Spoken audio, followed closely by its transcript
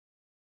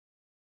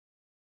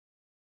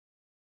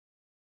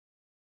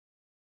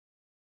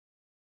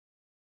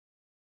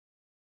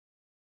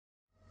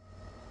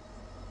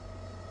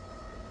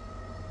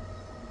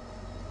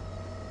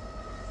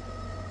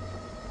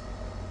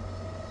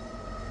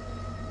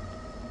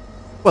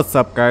What's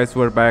up guys,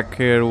 we're back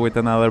here with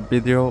another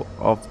video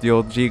of the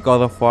OG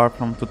God of War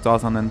from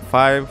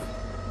 2005.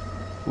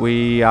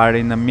 We are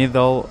in the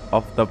middle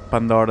of the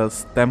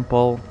Pandora's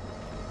temple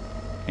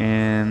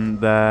in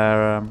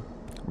the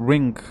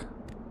ring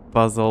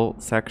puzzle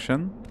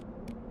section.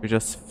 We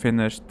just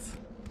finished,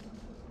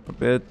 a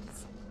bit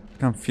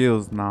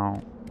confused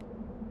now.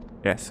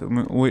 Yes,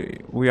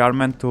 we are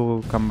meant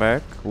to come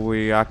back.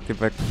 We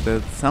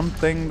activated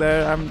something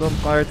there, I don't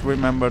quite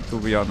remember, to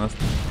be honest.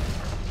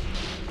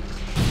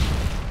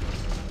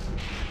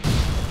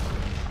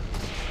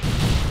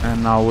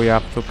 And now we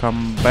have to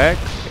come back.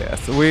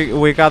 Yes,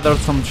 we gathered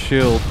some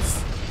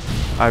shields,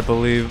 I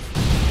believe.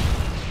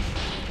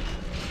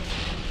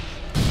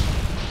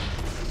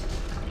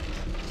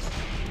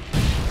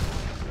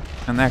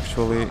 And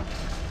actually,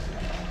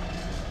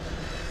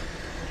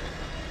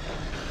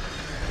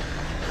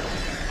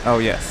 oh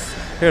yes,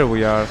 here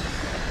we are.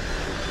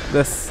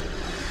 This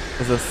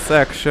is a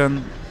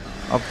section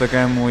of the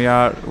game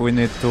we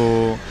need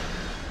to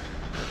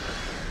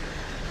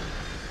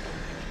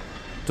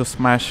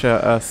smash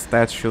a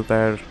statue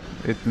there.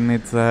 It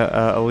needs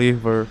a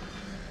lever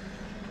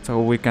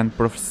so we can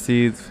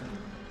proceed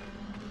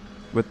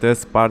with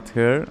this part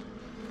here.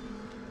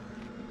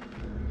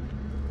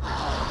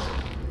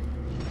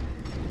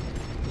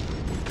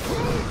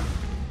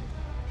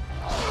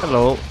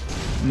 Hello,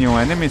 new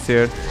enemies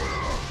here.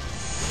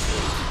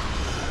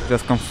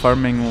 Just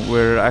confirming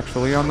we're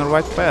actually on the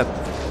right path.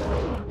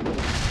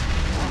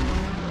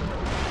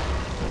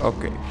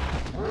 Okay.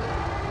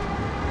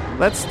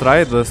 Let's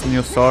try this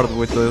new sword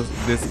with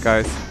these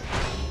guys.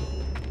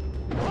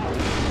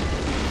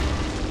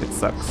 It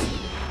sucks.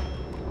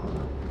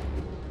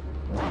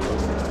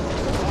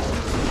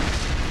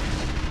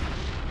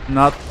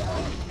 Not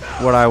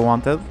what I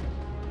wanted.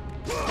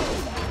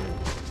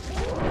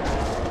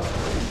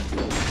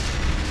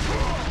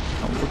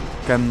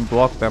 We can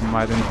block them,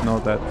 I didn't know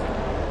that.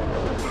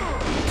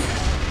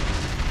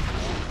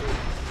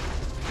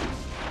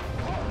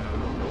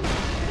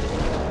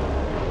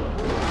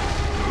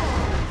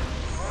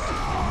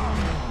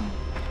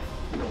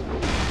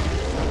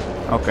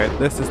 Okay,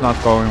 this is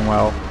not going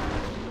well.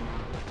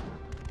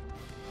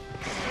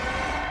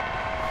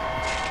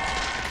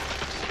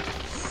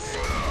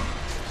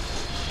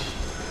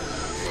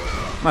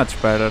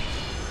 Much better.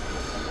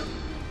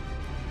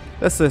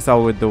 This is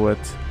how we do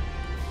it.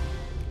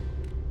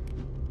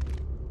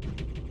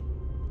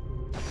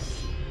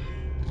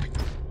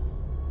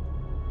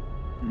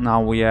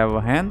 Now we have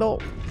a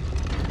handle.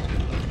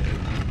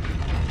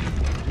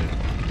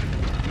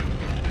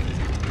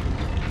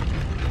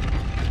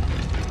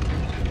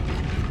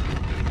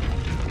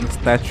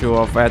 The statue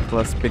of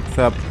Atlas picks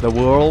up the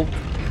world.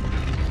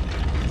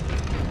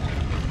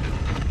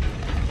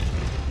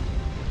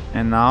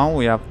 And now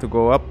we have to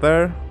go up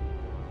there.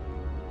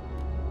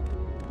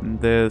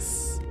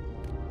 This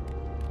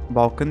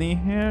balcony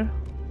here.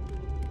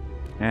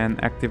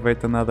 And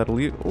activate another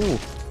lever. Ooh.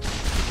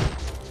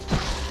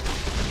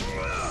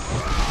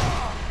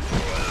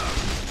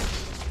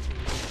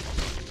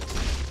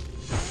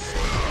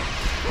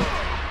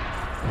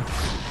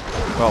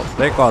 Well,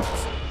 they got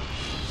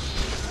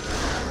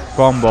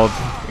comboed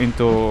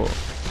into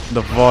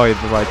the void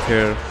right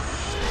here.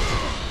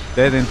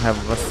 They didn't have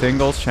a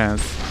single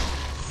chance.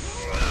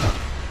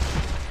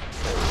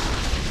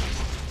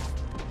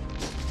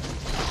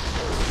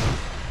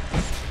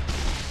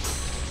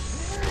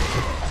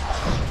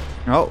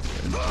 Oh,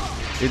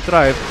 he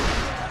tried.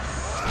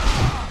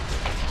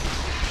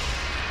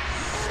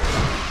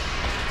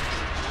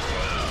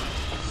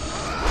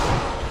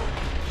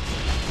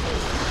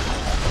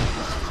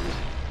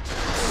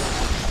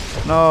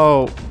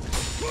 No.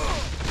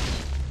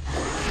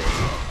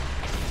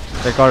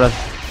 They got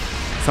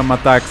some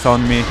attacks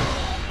on me.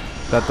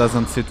 That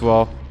doesn't sit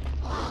well.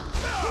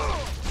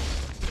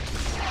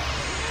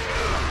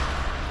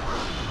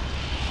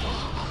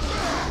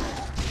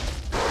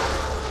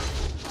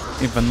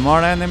 Even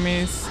more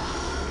enemies.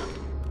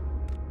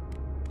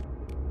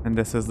 And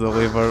this is the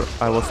lever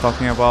I was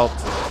talking about.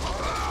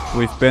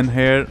 We've been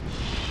here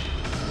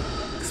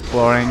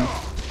exploring,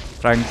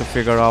 trying to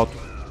figure out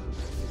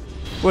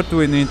what do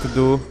we need to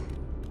do.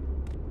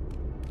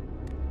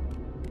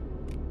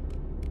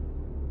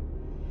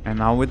 And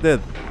now we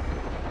did.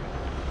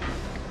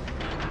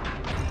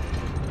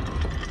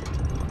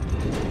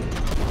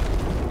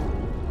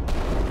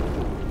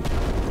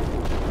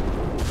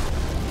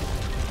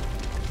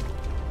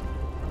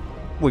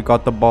 We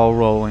got the ball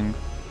rolling.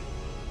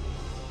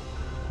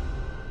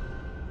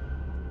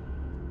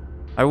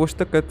 I wish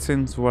the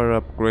cutscenes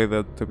were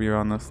upgraded, to be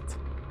honest.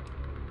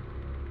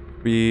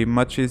 Be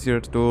much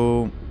easier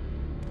to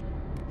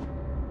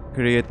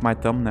create my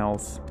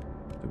thumbnails,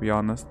 to be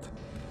honest.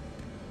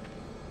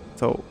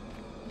 So,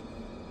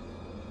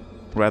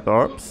 red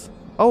orbs.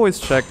 Always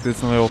check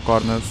these little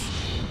corners,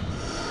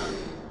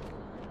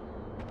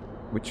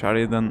 which are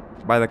hidden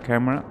by the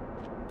camera.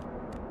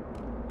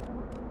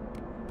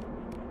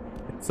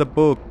 It's a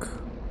book.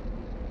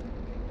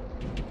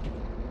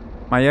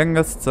 My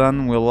youngest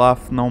son will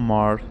laugh no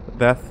more.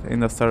 Death in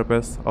the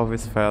service of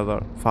his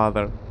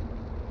father.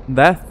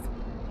 Death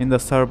in the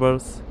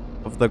service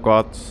of the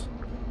gods.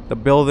 The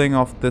building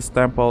of this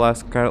temple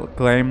has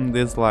claimed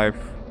his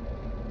life.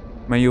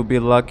 May you be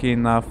lucky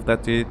enough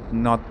that it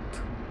not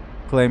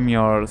claim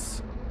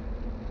yours.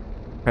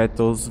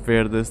 Kratos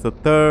Verde is the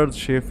third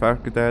chief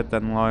architect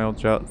and loyal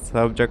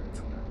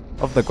subject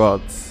of the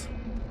gods.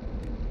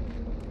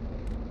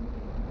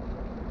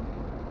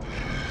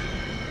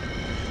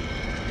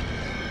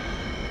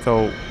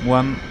 So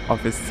one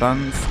of his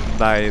sons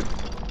died.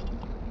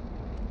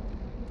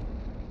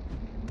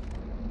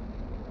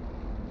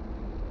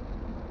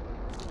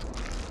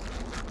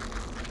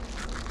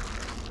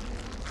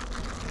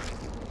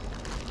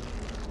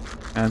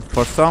 And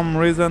for some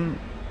reason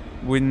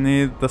we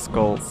need the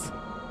skulls.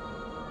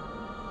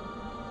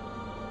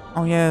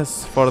 Oh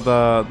yes, for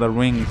the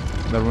ring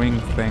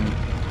thing.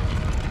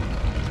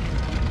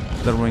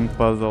 The ring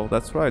puzzle,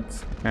 that's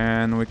right.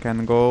 And we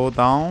can go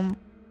down.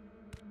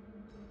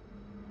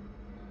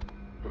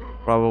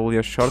 Probably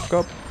a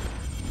shortcut,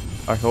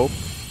 I hope.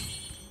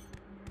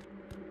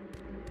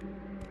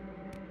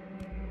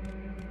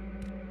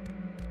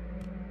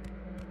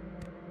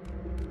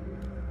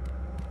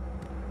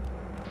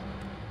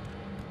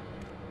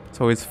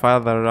 So his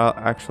father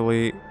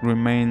actually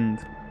remained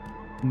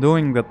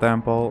doing the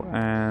temple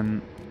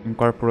and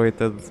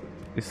incorporated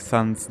his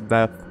son's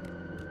death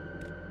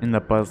in the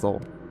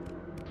puzzle.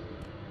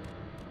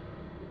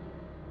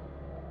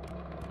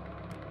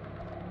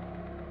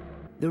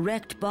 The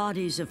wrecked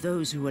bodies of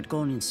those who had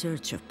gone in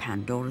search of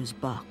Pandora's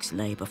box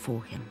lay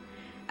before him,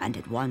 and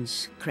at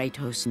once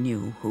Kratos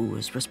knew who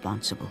was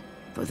responsible.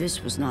 For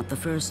this was not the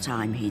first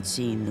time he'd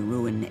seen the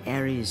ruin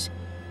Ares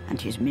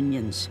and his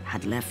minions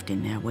had left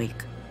in their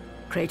wake.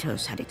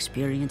 Kratos had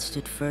experienced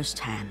it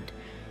firsthand,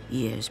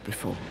 years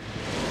before.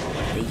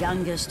 The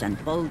youngest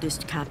and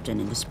boldest captain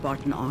in the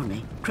Spartan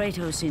army,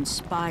 Kratos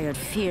inspired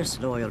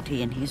fierce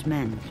loyalty in his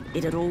men.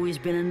 It had always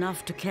been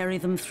enough to carry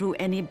them through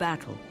any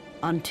battle,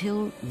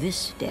 until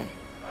this day.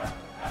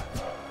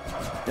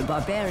 The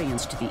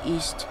barbarians to the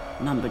east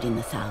numbered in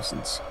the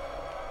thousands,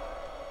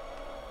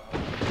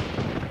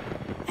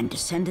 and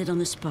descended on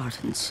the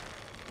Spartans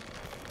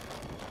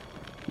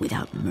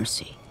without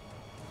mercy.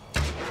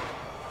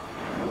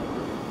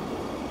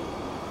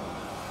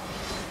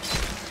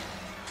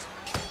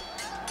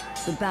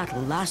 The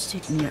battle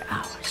lasted near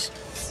hours.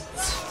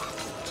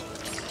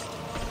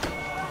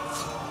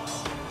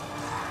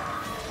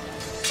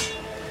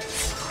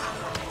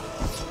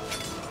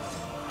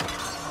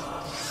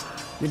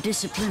 The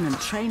discipline and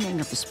training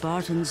of the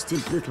Spartans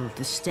did little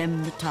to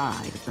stem the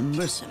tide of the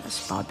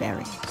merciless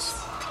barbarians.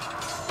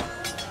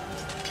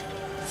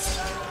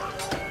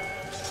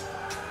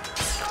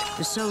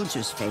 The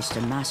soldiers faced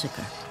a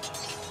massacre,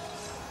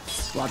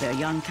 while their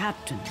young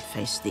captain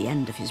faced the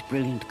end of his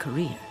brilliant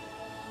career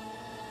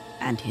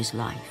and his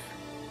life.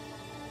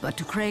 But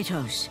to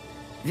Kratos,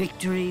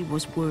 victory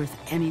was worth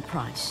any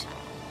price,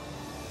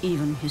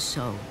 even his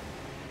soul.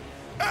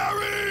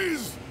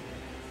 Ares!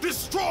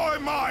 Destroy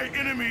my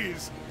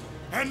enemies,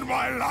 and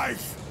my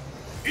life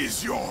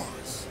is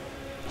yours.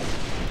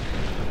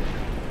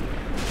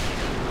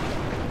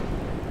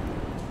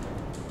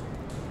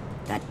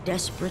 That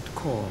desperate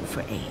call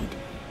for aid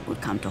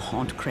would come to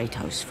haunt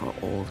Kratos for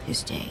all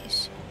his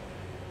days.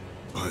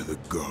 By the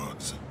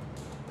gods,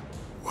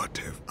 what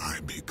have I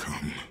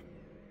become?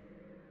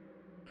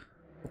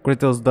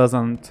 Kratos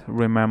doesn't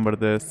remember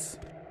this,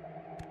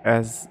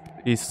 as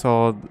he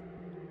saw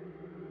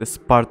the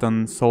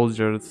Spartan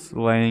soldiers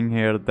laying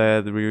here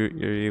dead.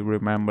 He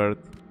remembered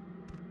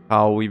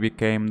how he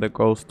became the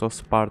ghost of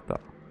Sparta.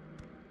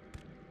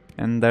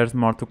 And there's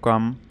more to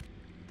come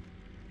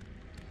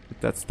with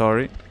that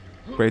story,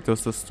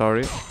 Kratos'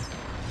 story.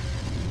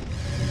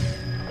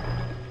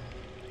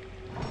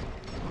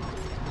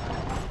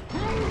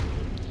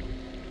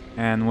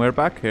 And we're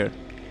back here.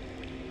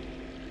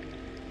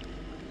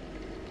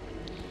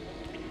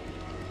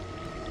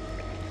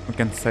 We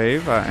can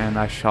save, and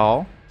I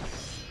shall.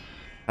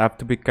 I have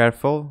to be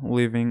careful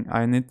leaving.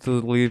 I need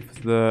to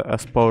leave a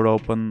spot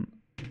open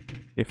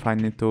if I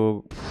need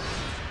to.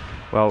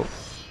 Well,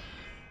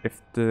 if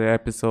the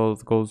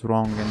episode goes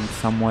wrong in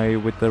some way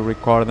with the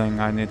recording,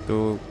 I need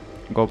to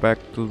go back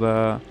to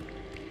the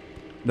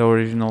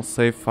original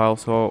save file.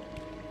 So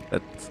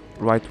that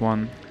right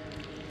one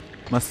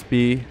must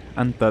be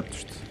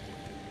untouched.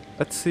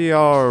 Let's see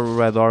our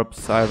red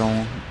orbs. I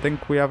don't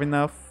think we have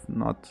enough,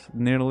 not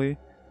nearly.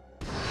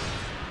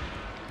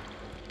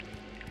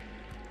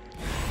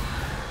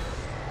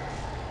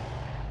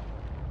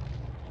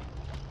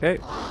 Okay,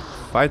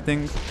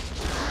 fighting.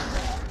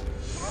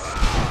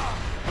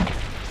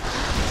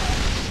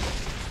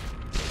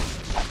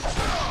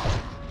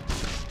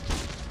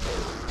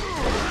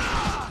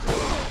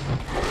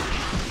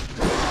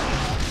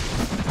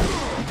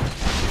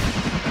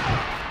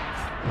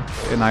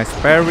 Okay,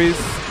 nice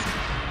parries.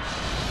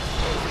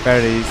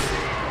 Parries.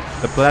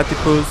 The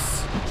platypus.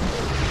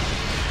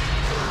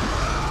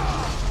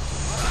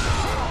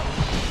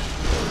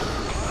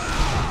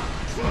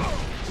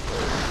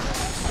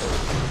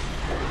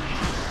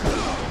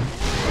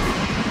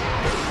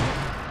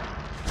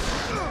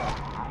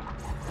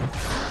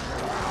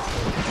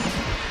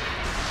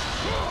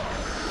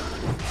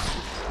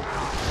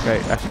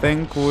 Okay, I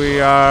think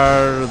we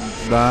are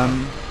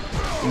done.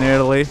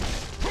 Nearly.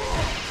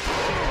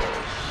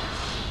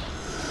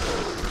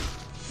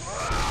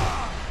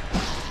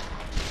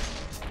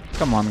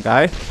 Come on,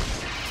 guy.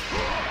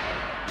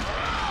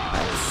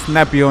 I'll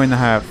snap you in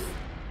half.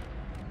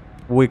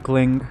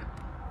 Weakling.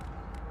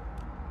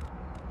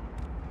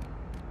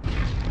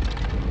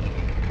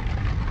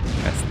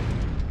 Yes,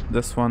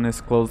 this one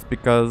is closed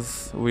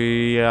because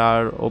we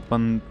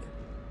open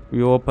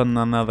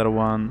another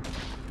one,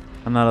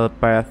 another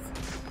path,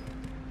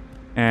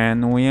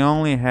 and we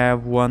only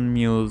have one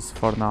muse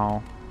for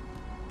now,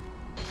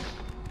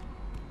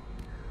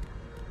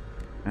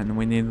 and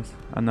we need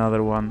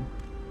another one.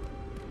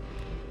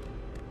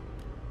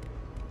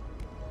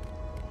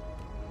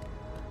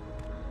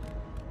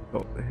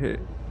 Oh, here,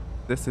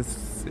 this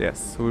is,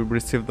 yes, we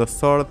received the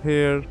sword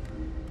here.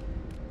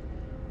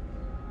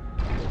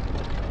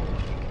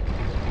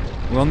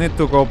 We'll need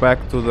to go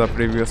back to the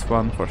previous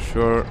one for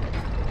sure,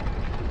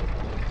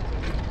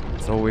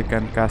 so we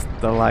can cast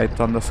the light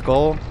on the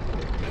skull.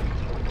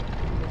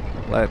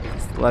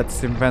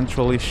 Let's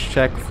eventually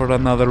check for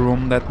another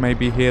room that may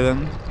be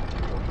hidden.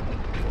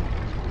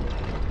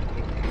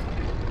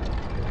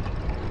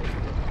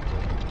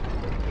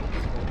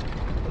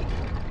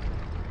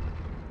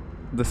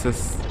 This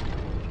is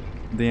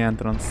the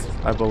entrance,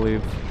 I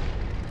believe.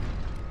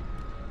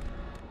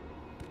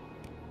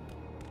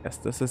 Yes,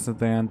 this is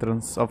the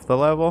entrance of the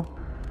level.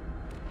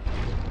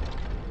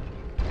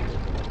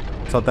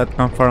 So that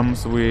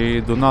confirms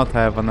we do not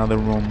have another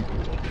room.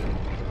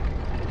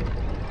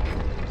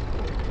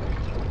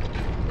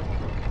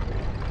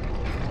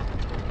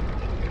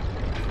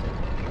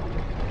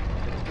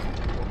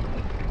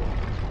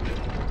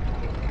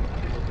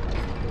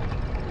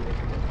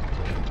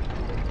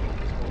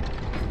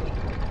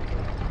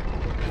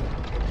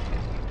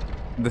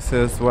 This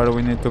is where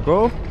we need to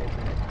go.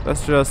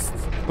 Let's just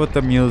put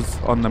the muse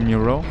on the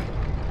mural.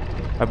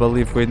 I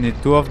believe we need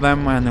 2 of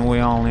them and we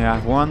only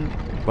have 1,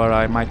 but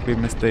I might be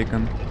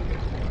mistaken.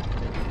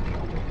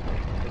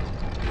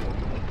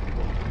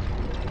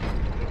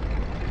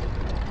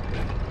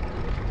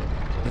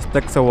 This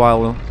takes a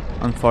while,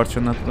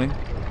 unfortunately.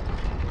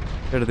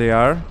 Here they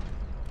are.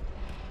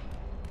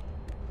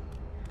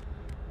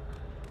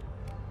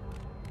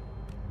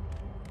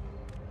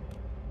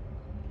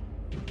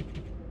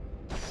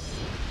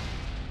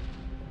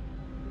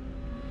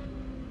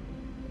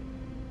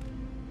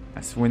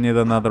 Yes, we need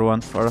another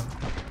one for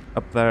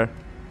up there.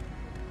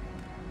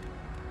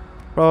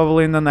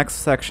 Probably in the next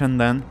section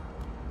then.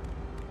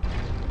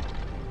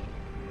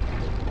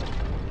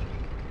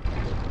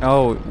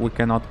 Oh, we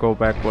cannot go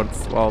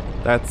backwards. Well,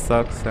 that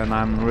sucks and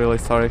I'm really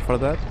sorry for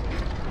that.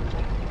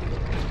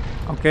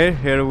 Okay,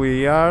 here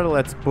we are.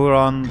 Let's put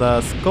on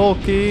the skull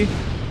key.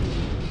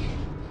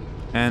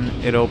 And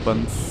it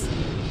opens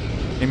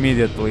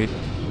immediately.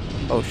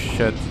 Oh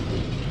shit.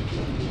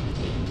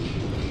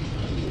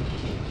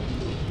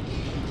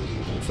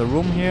 It's a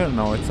room here?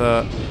 No, it's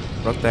a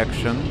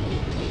protection.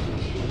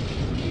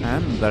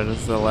 And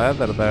there's a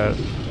ladder there.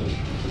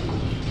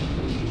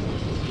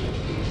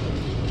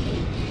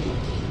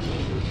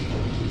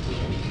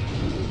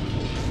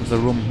 There's a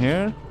room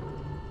here.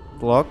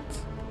 Locked.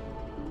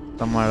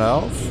 Somewhere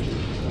else.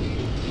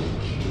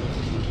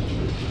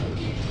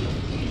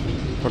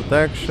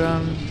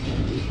 Protection.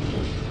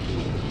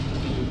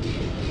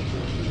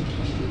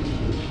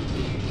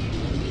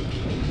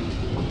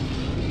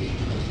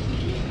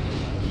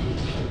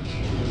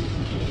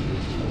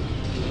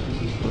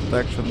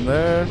 Protection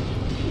there.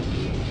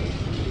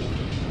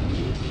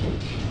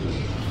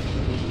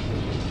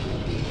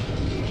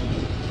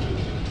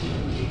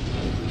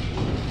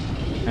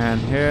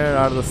 And here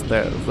are the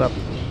stairs up.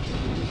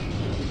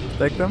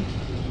 Take them.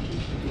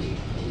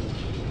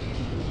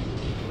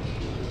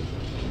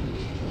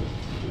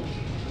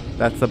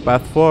 That's the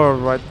path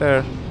forward right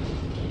there.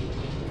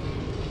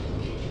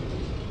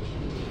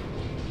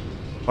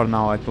 For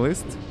now at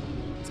least.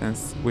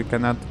 Since we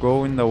cannot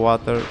go in the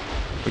water,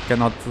 we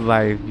cannot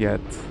dive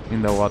yet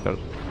in the water.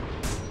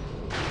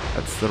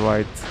 That's the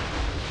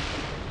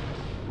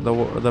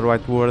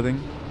right wording.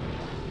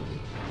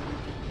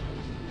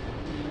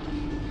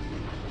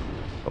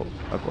 Oh,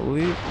 I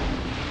believe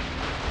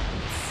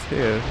it's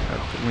here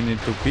that we need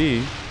to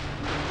be.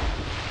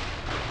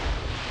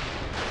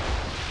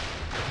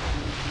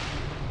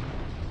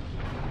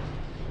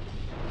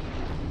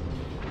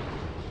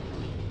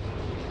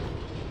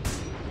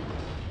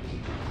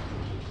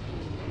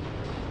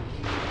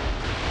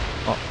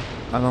 Oh,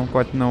 I don't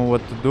quite know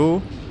what to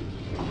do.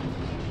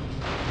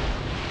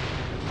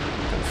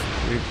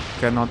 We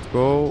cannot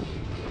go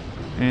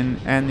in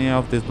any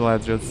of these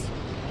ledges.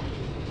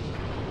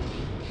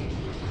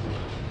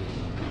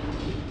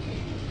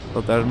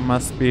 So there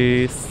must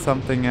be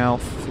something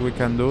else we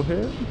can do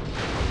here.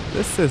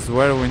 This is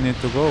where we need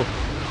to go.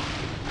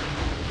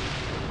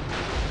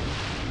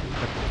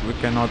 But we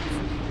cannot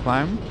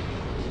climb.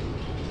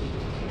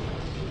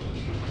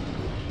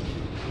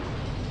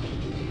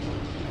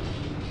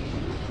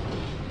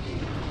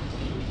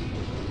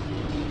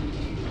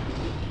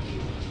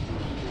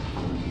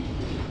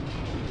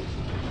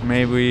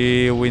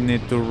 Maybe we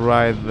need to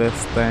ride this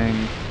thing.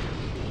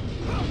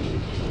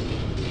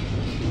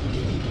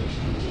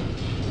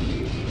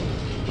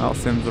 Well,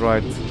 seems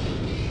right.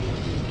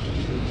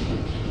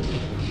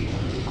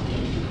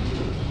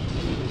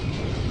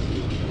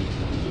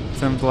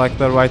 Seems like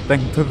the right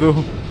thing to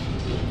do.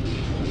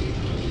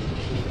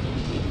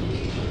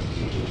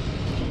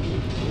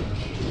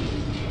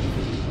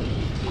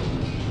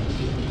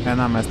 And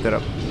I messed it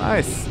up.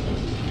 Nice.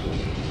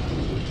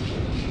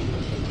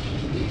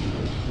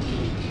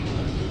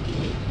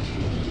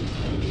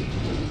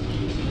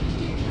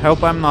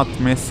 Hope I'm not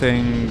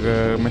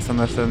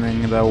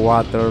misunderstanding the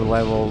water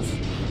levels.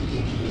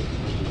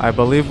 I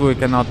believe we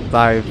cannot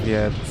dive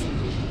yet.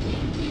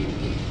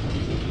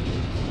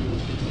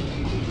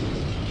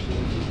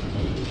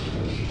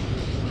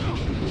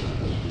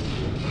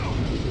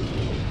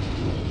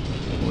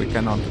 We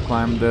cannot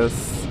climb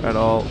this at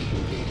all.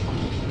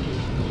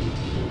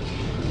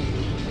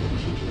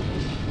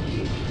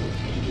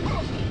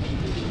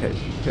 Okay,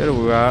 here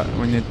we are.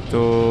 We need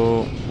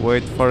to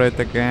wait for it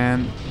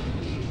again.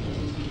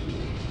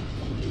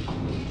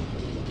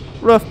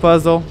 Rough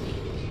puzzle.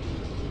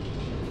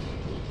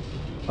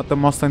 Not the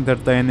most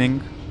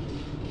entertaining.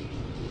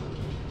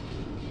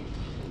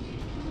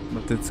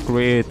 But it's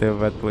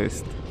creative at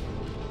least.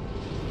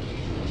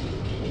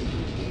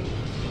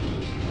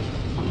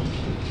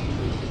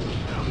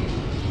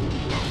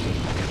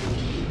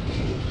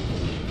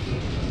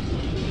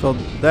 So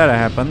that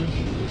happened.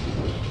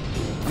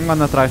 I'm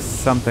gonna try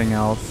something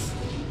else.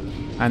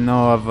 I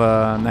know of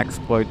an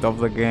exploit of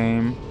the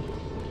game.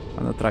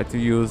 I'm gonna try to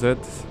use it.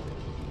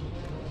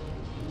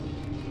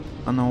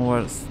 I know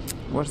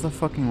where's the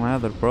fucking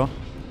ladder, bro?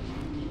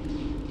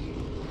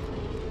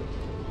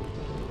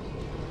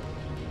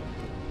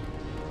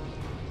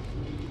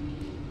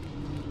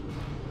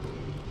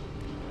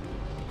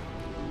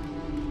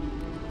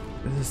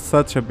 This is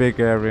such a big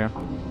area.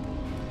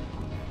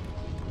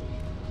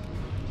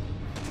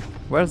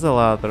 Where's the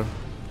ladder?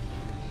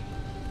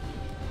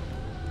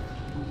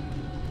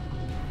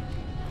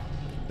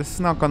 This is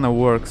not gonna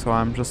work, so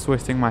I'm just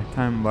wasting my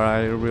time, but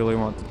I really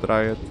want to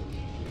try it.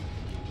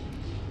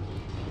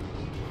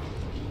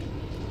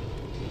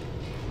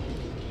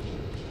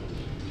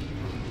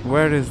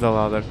 Where is the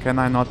ladder? Can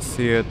I not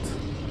see it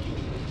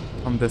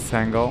from this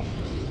angle?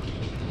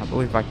 I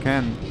believe I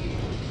can.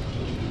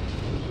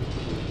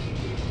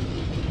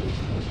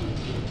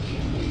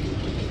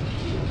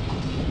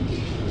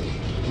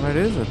 Where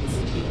is it?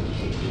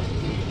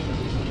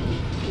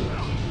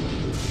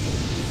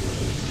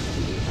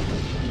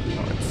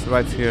 Oh, it's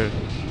right here.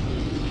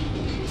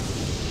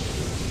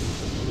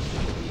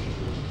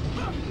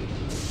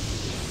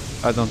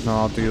 I don't know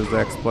how to use the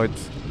exploit.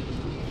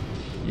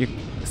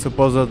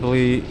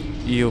 Supposedly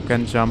you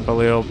can jump a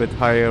little bit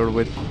higher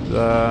with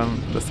the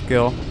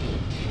skill.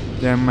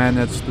 They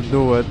managed to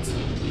do it.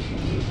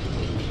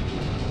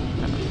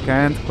 And I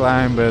can't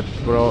climb it,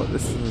 bro.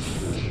 This is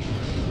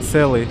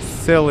silly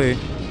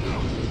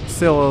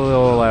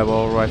little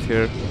level right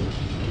here.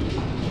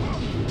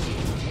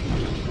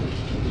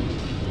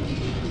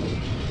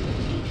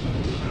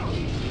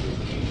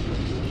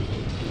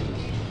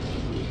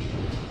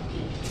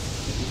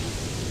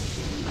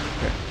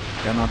 Okay,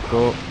 cannot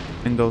go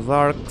in those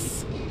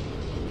arcs.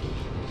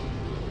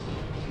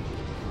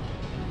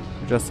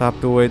 Just have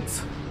to wait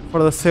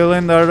for the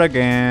cylinder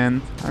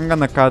again. I'm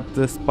gonna cut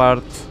this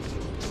part.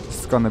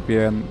 It's gonna be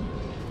an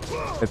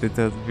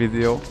edited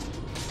video.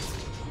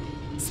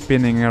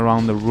 Spinning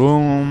around the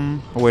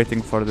room,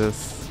 waiting for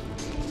this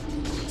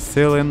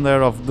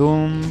cylinder of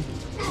doom.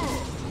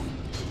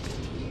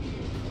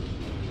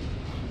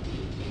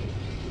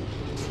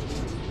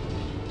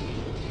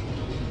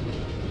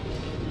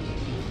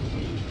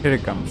 Here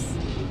it comes.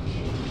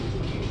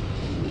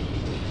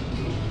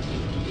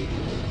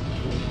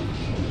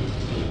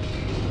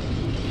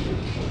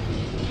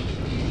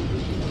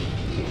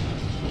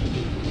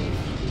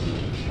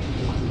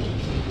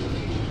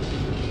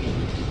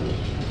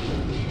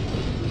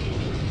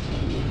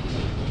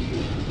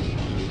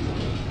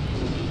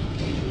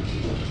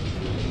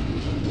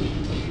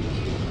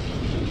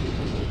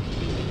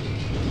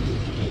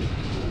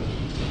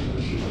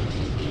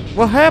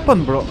 What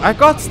happened, bro? I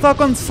got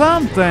stuck on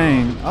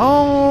something!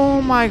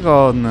 Oh my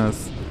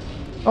goodness.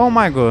 Oh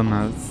my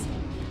goodness.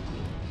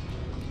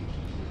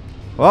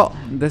 Well,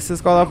 this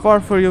is God of War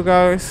for you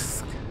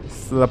guys.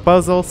 The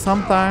puzzles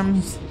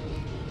sometimes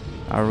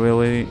are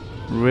really,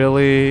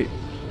 really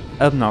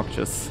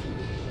obnoxious.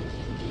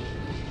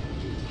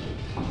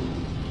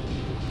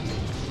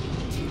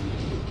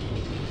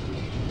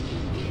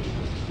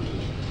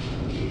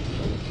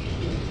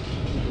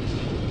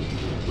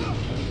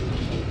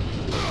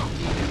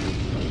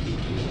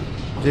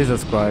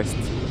 Jesus Christ.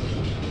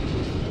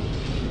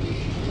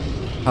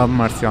 Have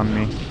mercy on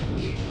me.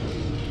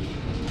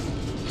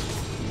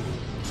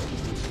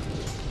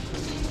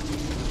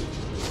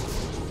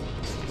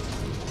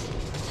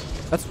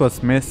 That's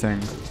what's missing.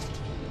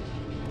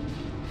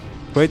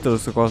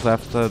 Kratos goes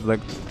after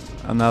like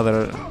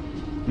another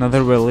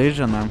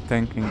religion, I'm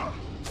thinking.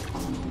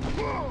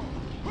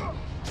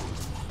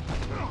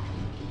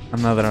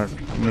 another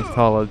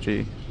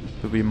mythology,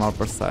 to be more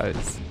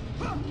precise.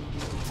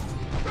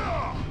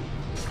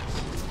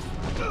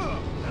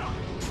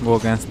 Go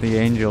against the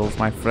angels,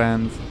 my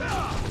friends.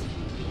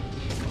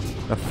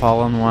 The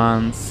fallen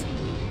ones.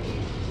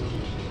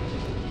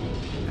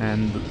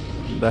 And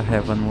the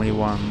heavenly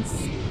ones.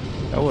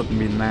 That would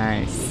be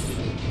nice.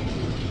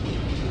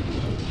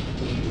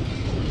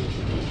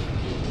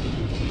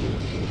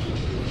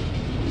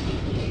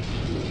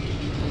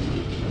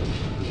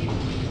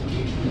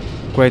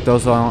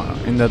 Kratos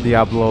in the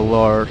Diablo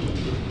lore.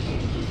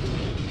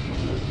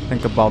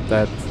 Think about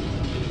that.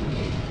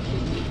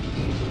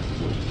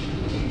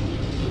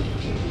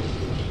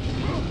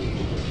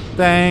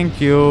 Thank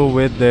you,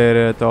 we did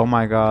it. Oh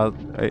my god.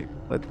 Hey,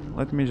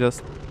 let me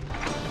just...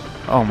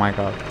 Oh my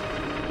god.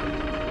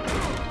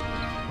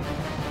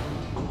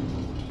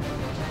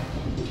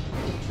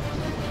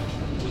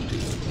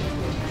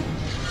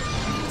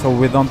 So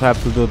we don't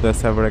have to do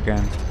this ever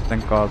again.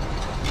 Thank god.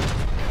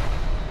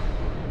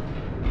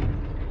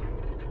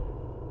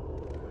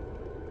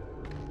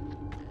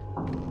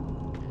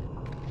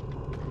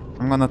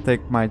 I'm gonna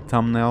take my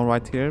thumbnail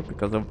right here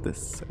because of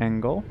this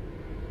angle.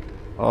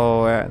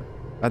 Oh,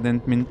 I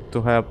didn't mean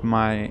to have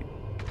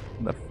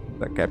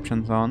the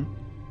captions on.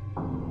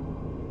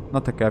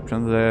 Not the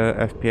captions, the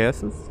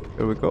FPSs.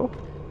 Here we go.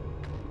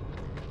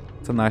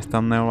 It's a nice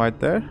thumbnail right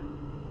there.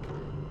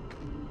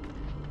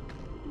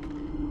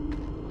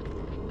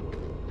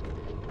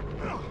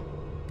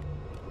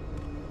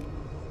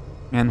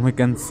 And we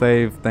can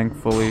save,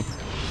 thankfully.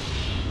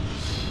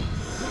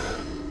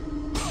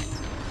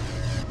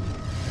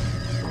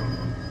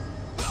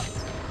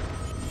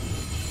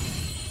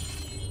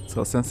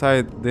 So since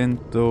I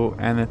didn't do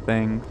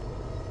anything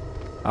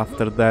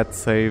after that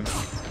save,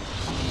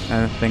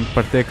 anything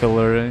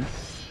particularly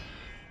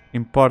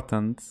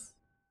important,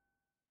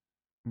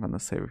 I'm gonna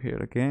save here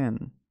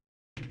again.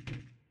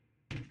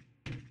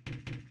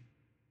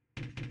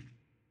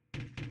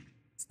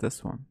 It's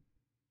this one.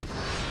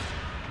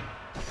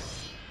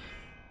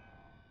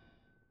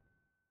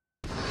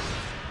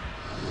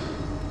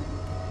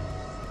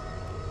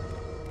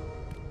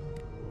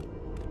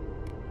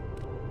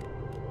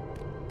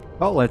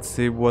 Well, let's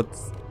see what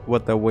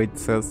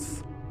awaits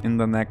us in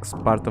the next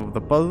part of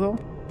the puzzle.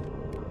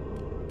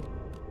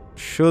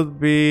 Should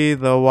be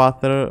the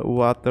water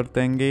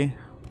thingy.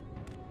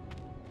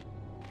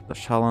 The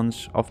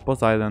challenge of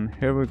Poseidon.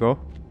 Here we go.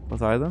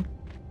 Poseidon.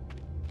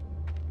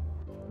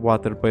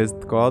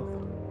 Water-based god.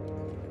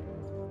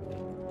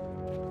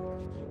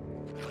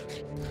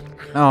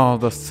 Oh,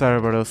 the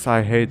Cerberus.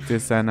 I hate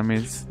these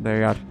enemies.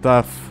 They are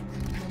tough.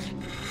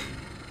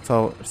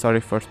 So,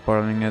 sorry for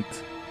spoiling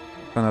it.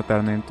 Gonna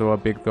turn into a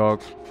big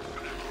dog.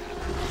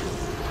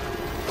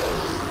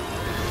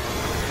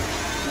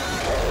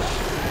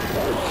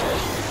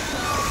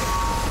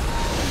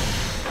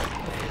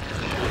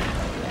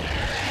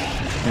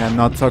 Yeah,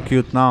 not so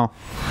cute now.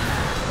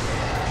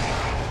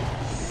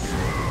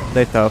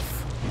 They tough.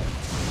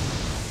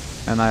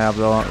 And I have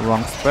the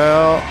wrong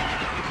spell.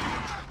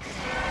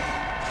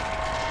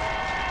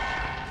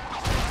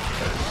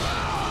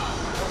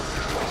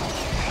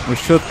 We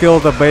should kill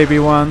the baby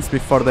ones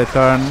before they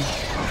turn.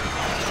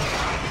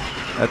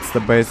 That's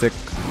the basic.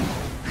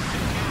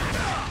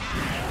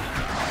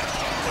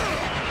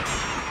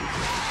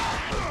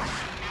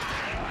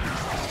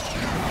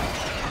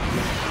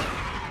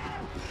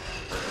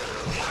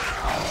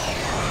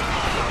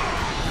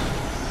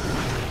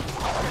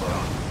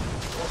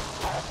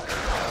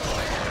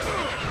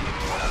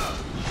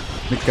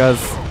 Because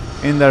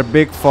in their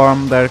big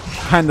form they're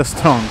kinda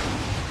strong.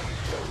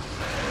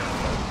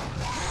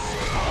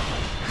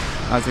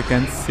 As you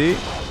can see.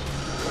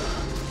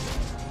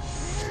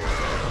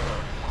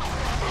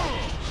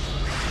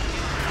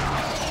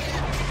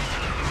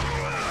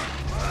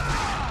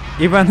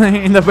 Even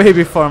in the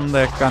baby form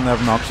they're kinda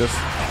obnoxious.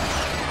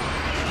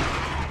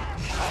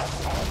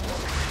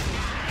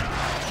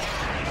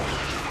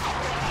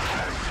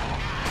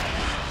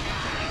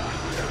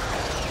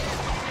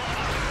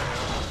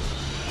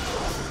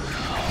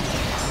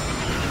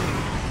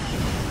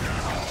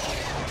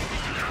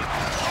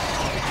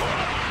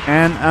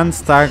 And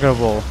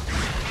unstaggerable.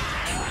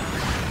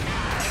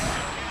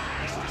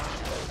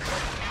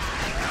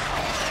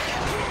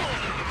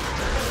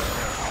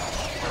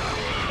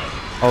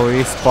 Oh,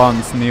 he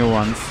spawns new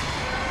ones.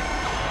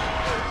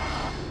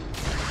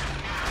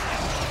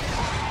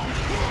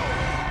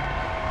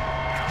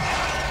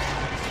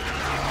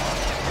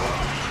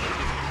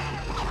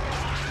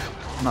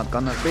 Not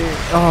gonna be.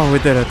 Oh, we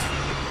did it.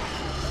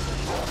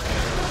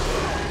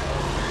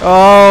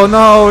 Oh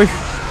no,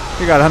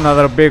 we got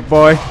another big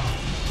boy.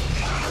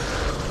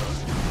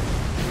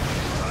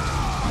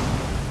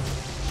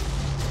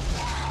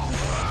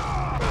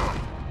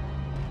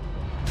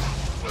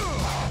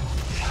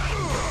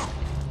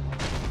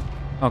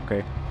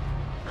 Okay.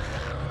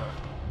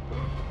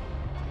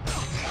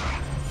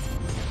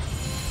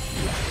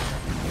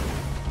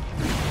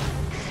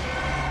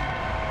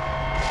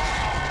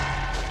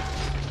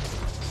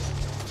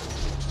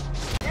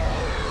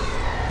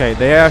 Okay,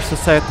 they are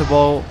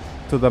susceptible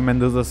to the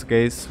Medusa's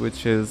gaze,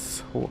 which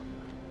is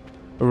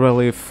a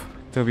relief,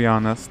 to be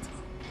honest.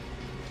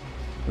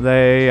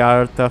 They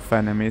are tough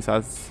enemies,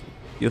 as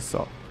you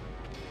saw.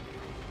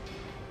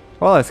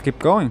 Well, let's keep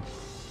going.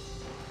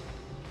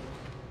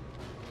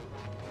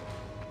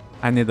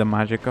 I need a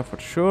magicka for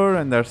sure,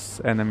 and there's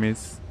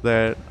enemies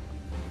there.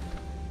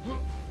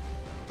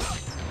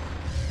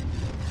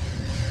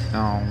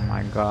 Oh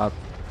my god.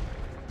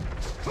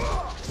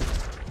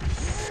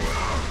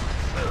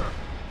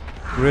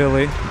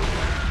 Really?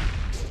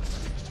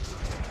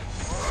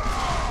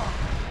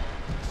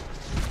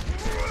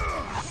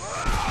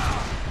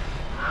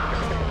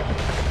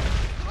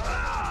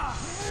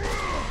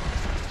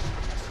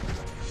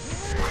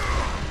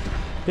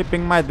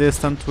 Keeping my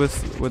distance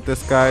with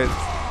this guy.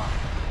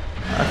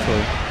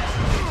 Actually,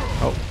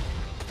 oh,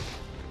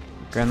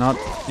 cannot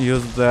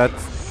use that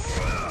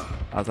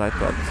as I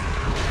thought.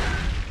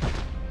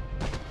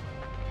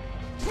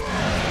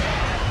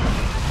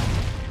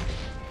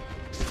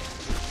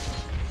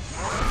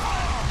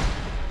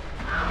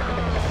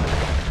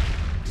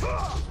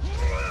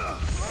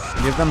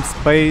 Give them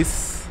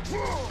space.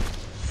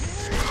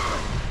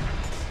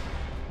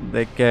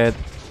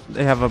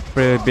 They have a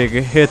pretty big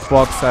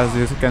hitbox, as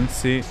you can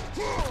see.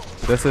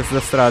 This is the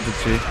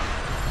strategy.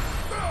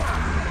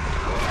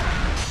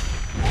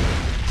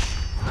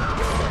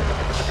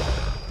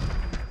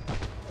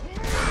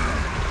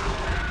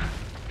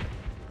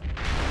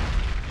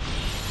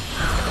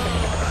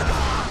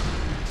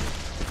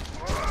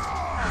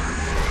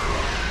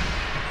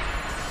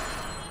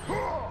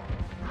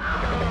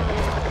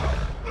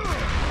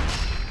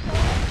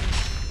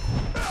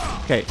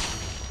 Okay,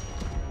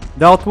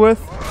 dealt with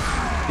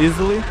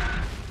easily.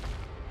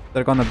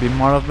 There are gonna be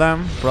more of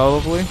them,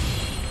 probably.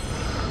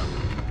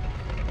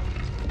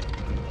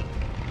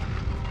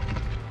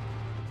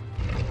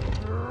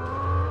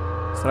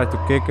 Let's try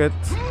to kick it.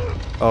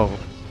 Oh,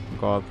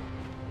 god.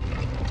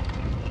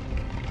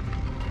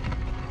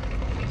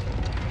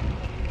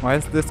 Why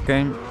is this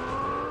game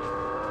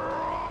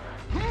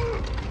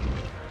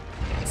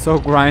so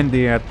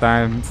grindy at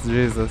times?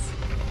 Jesus.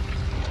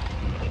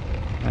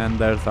 And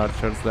there's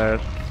archers there.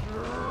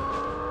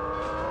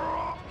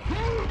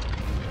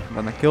 I'm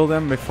gonna kill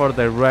them before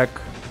they wreck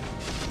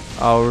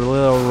our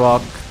little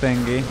rock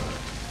thingy.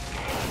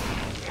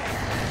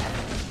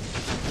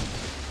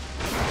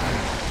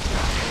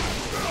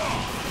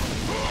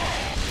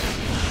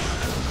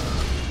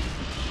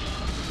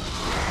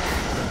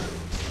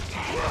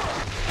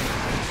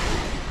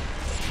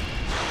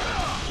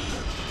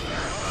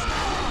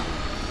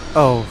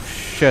 Oh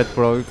shit,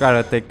 bro, you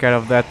gotta take care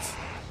of that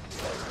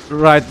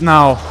right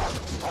now.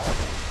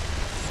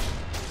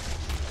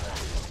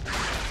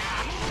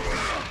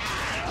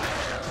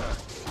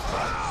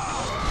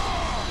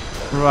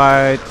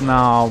 Right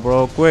now,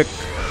 bro, quick.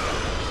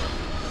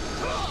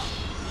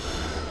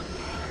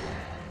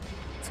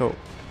 So,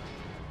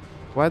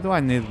 why do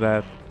I need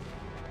that?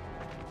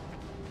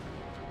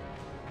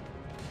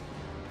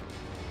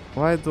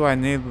 Why do I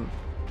need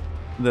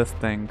this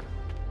thing?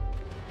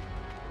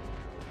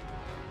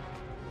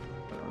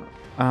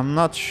 I'm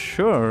not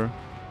sure.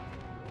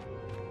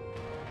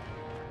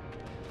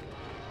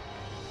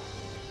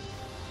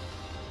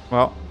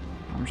 Well,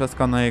 I'm just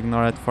gonna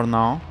ignore it for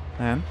now,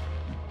 and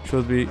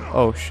should be...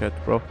 Oh shit,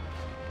 bro.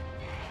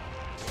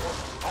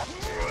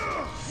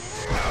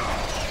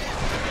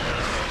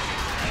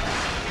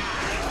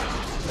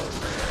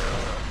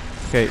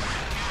 Okay.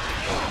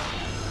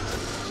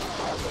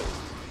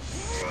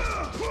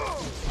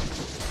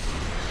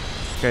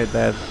 Okay,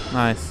 dead.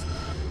 Nice.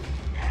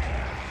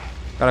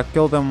 Gotta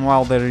kill them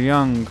while they're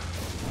young.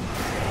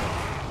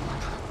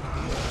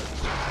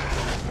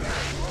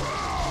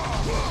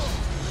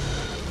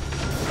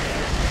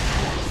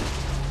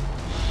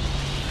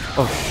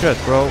 Oh shit,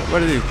 bro.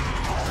 Where did you...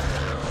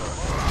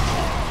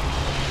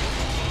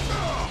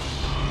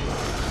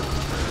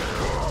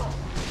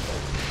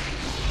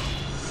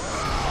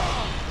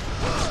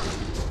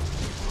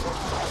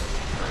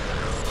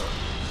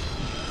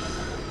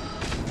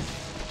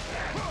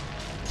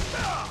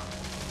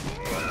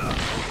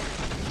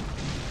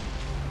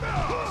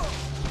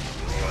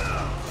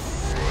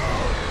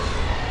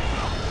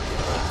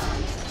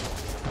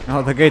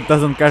 No, the gate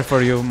doesn't care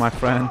for you, my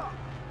friend.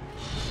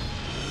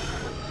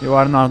 You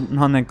are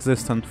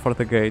non-existent for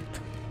the gate.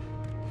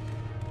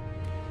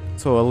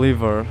 So a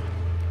lever.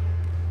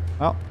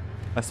 Well,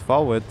 let's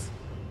follow it.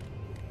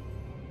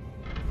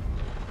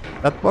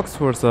 That box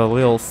was a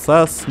little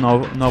sus,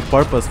 no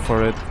purpose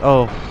for it.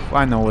 Oh,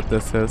 I know what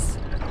this is.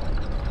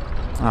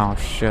 Oh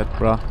shit,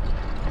 bro.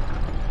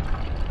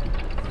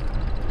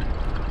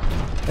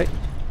 Hey.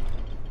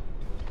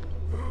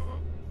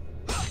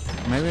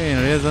 Maybe it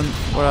isn't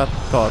what I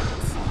thought.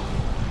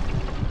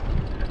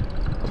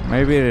 But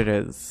maybe it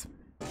is.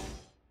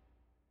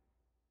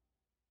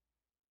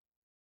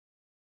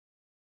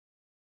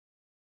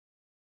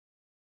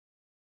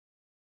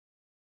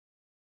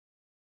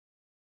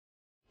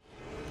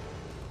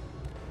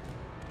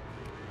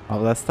 Oh,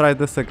 let's try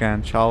this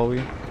again, shall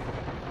we?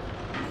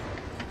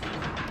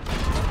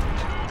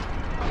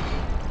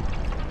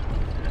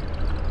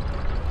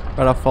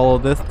 Gotta follow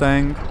this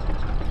thing.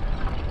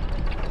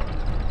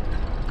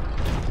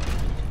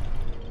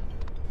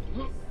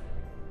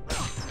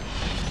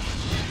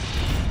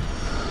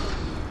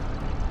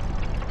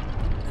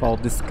 Follow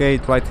this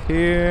gate right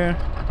here.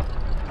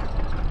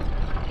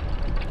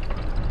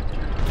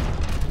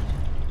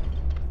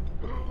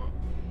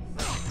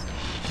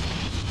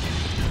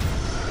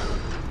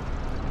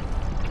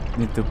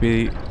 Need to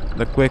be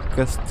the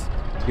quickest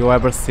you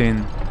ever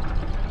seen.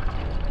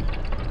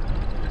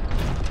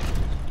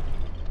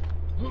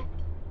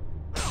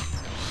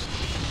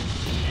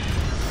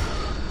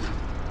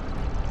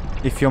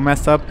 If you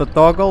mess up the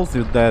toggles,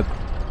 you're dead.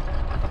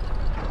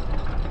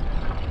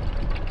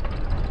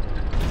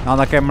 Now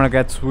the camera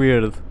gets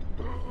weird.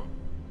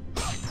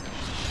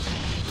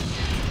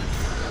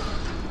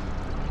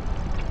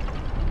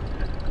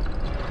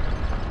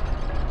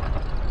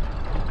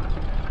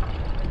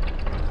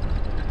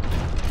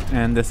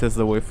 And this is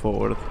the way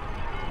forward.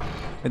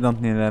 We don't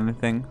need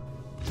anything.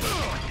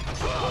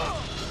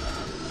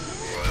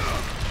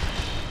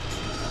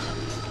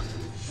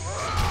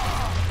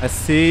 I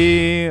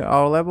see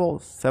our level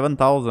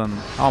 7,000,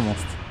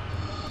 almost.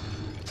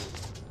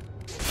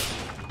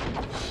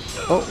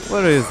 Oh,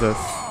 what is this?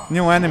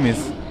 New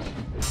enemies.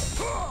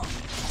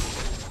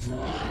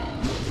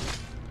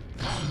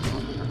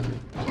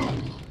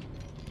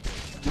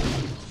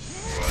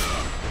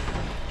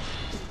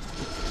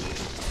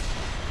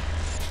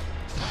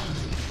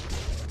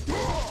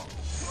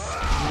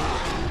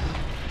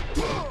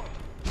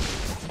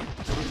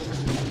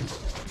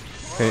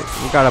 Okay,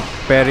 we gotta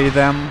parry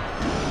them.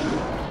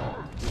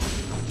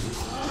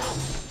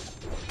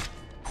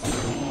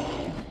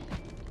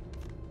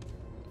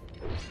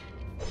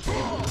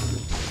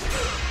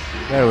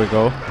 There we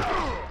go.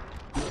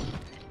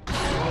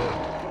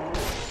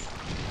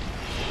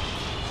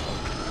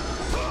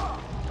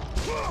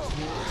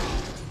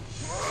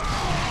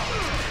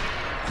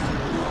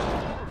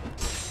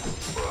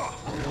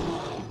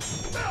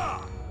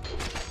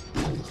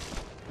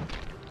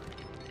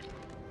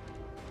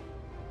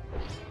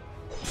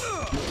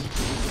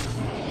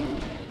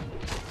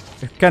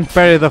 You can't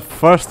parry the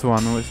first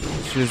one, which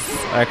is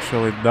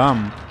actually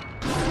dumb.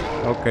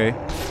 Okay.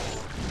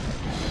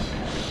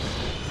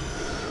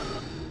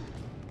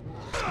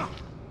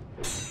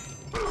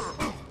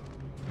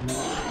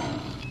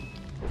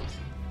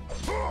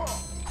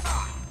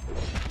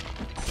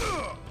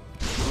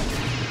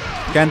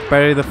 Can't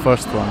parry the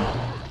first one.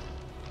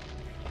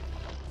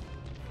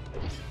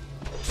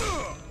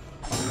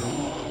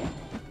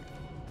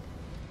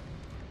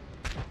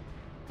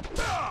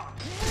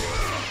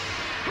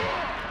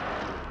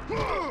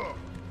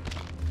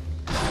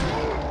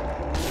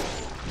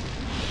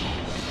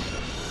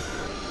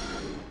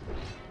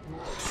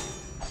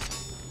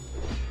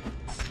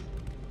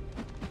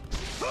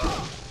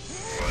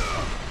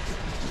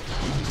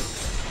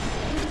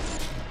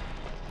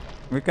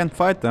 We can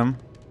fight them.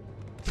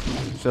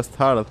 It's just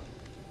hard.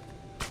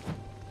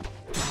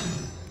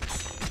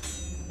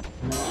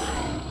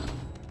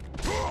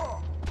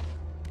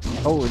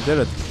 Oh, we did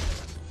it.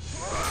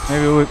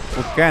 Maybe we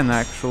can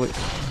actually.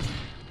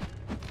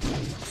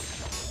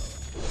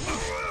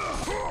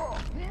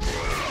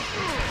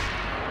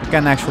 We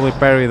can actually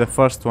parry the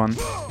first one.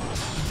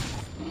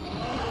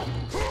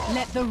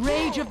 Let the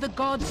rage of the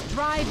gods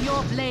drive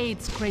your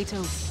blades,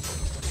 Kratos.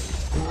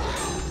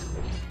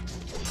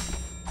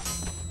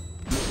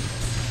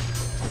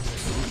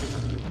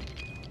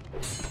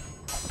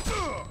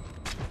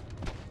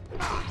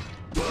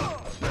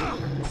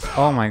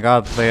 Oh my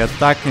god, they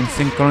attack in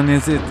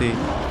synchronicity.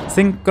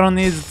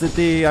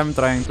 Synchronicity, I'm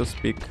trying to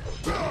speak.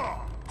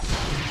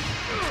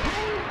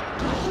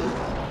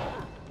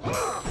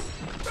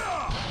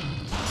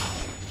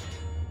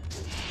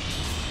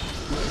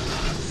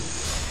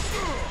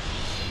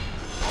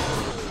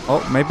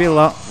 Oh, maybe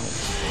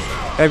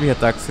heavy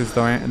attacks is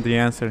the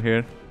answer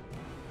here.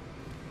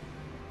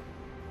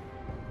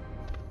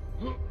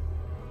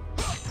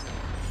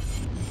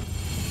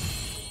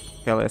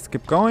 Okay, let's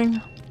keep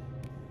going.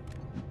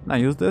 Can I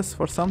use this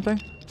for something?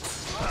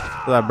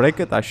 Did I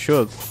break it? I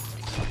should.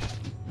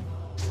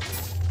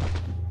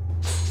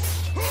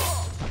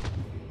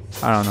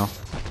 I don't know.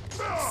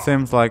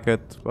 Seems like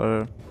it,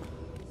 but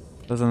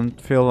doesn't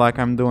feel like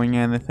I'm doing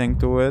anything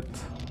to it.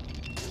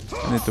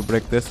 I need to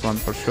break this one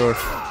for sure.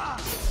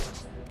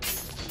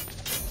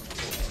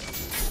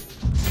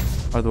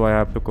 Or do I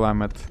have to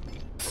climb it?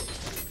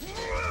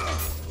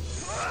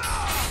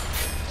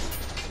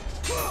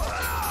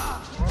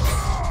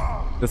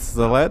 This is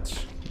a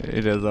ledge?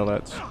 It is a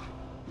ledge.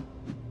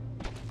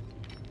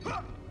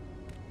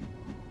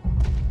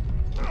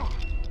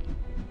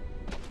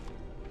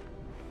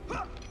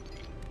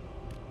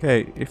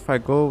 Okay, if I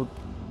go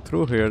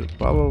through here,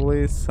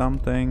 probably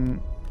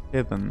something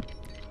hidden.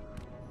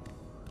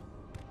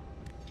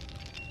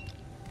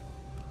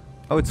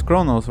 Oh, it's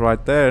Kronos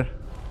right there.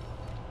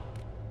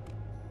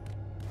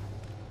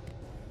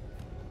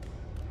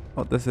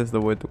 Oh, this is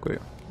the way to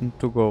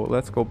go.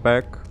 Let's go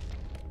back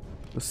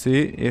to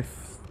see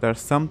if there's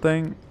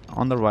something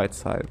on the right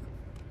side.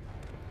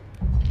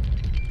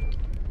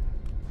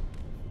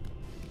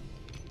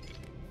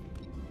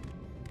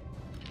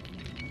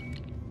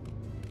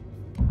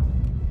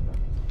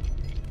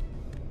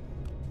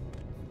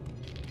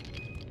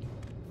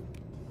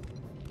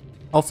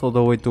 Also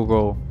the way to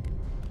go.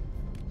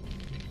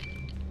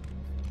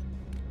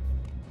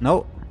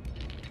 No,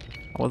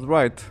 I was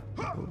right.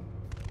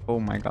 Oh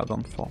my god,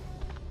 don't fall.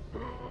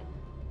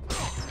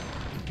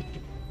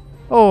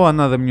 Oh,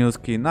 another muse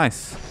key,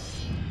 nice.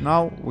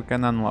 Now we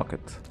can unlock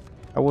it.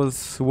 I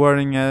was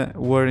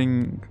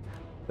worrying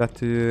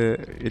that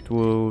it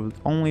would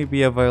only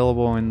be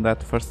available in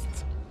that first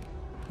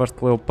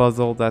little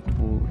puzzle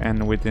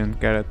and we didn't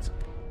get it.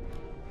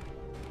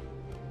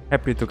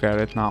 Happy to get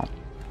it now.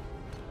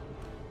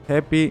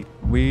 Happy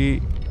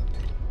we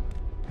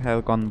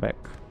have gone back.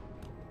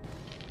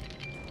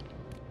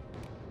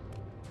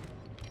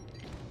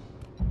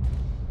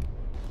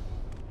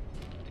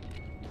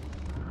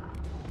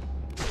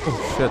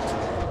 Oh shit.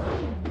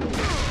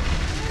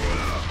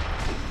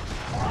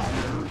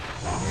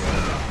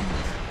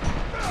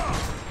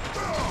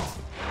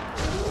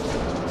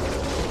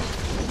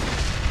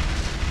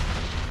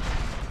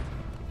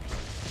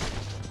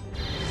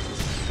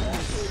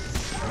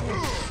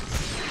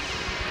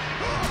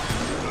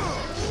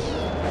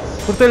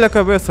 Cortei-lhe a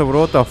cabeça,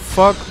 bro, what the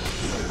fuck?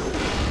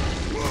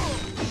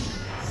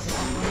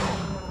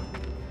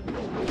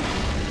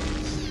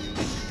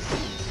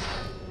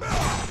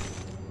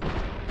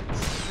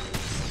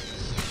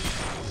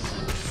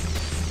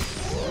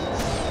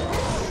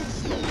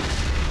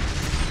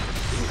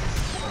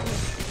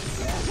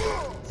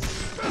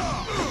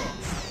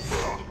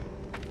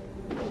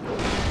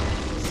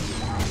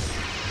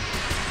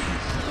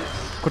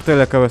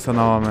 Cortei-lhe a cabeça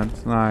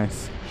novamente,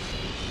 nice.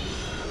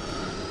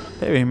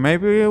 Hey,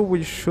 maybe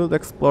we should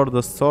explore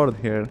the sword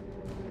here.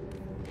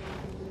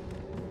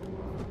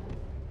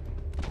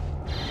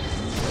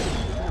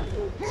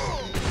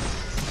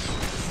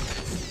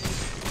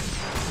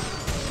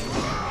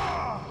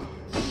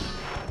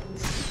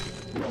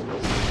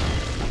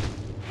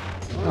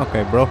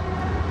 Okay, bro.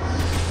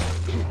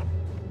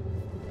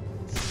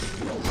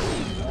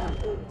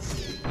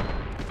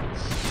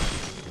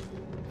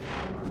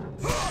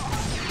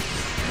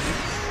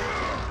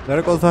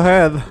 There goes the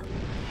head.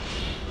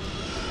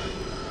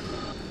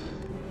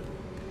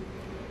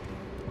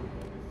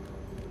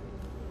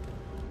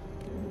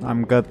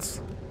 I'm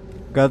guts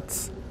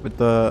with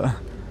the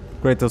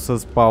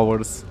Kratos'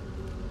 powers.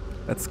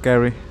 That's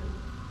scary.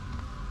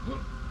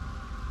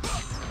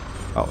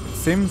 Oh, it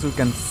seems we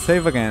can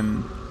save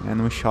again,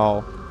 and we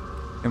shall.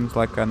 Seems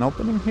like an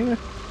opening here.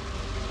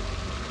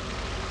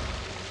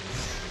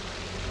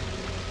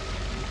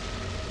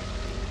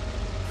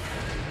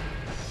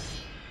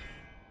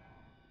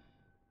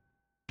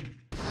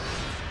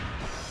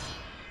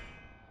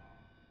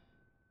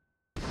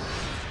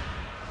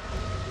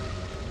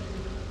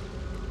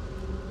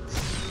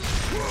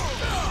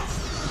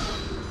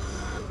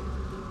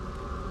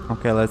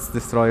 Okay, let's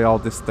destroy all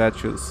these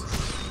statues.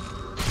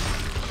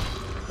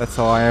 That's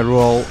how I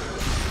roll.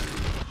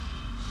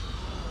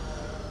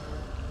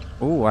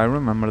 Oh, I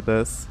remember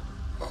this.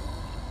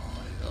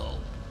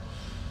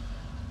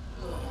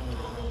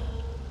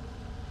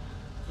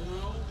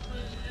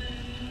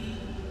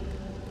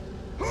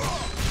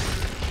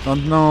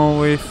 Don't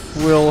know if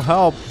will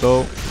help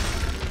though.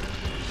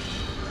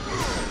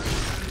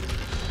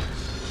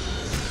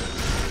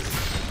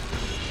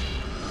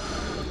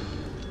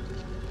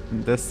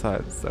 On this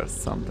side there's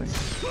something.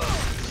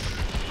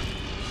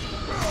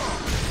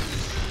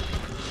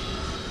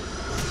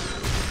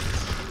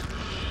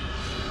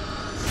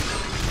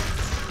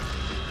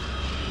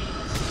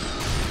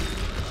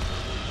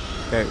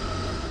 Okay,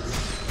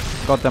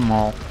 got them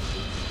all.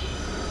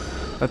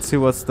 Let's see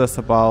what's this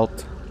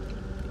about.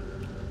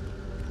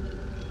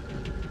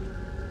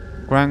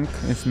 Crank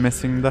is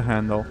missing the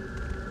handle.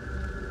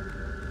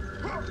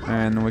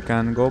 And we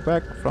can go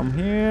back from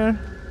here.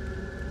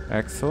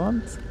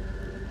 Excellent.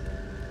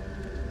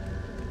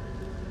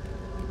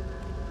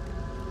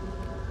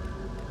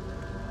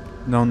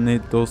 Don't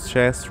need those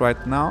chests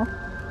right now.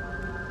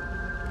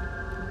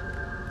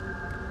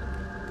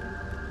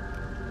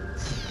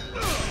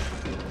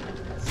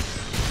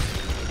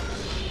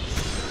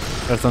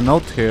 There's a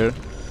note here.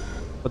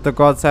 What the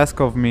gods ask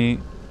of me,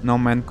 no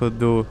man could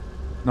do.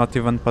 Not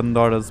even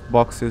Pandora's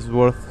box is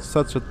worth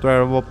such a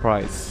terrible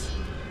price.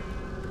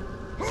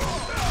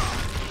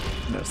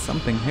 There's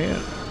something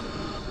here.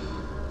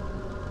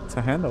 It's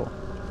a handle.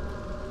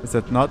 Is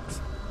it not?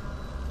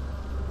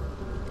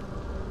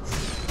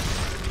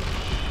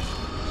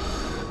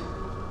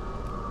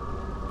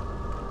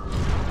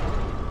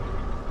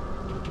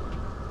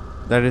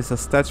 There is a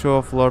statue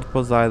of Lord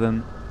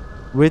Poseidon.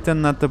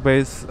 Written at the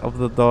base of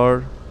the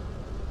door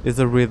is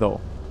a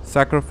riddle.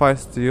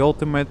 Sacrifice the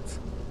ultimate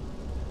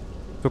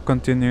to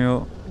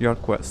continue your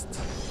quest.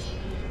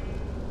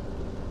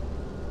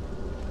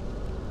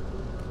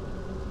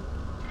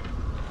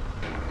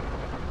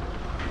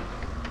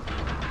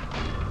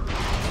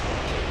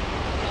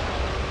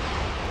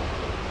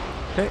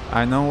 Okay,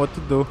 I know what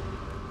to do.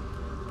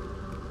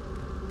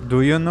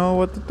 Do you know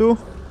what to do,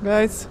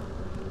 guys?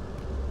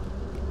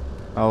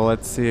 Oh,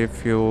 let's see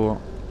if you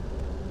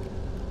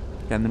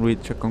can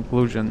reach a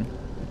conclusion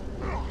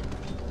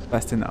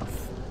fast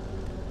enough.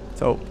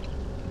 So,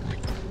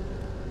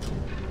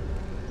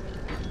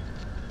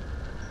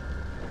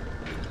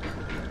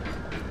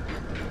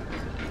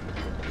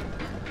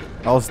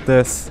 How's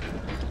this?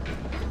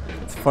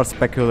 It's for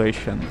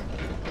speculation.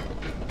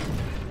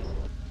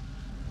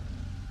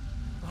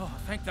 Oh,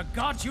 thank the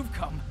gods you've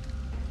come.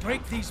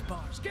 Break these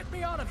bars. Get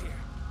me out of here.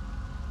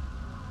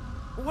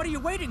 What are you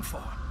waiting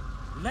for?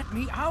 Let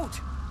me out.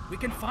 We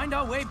can find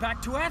our way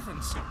back to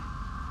Athens.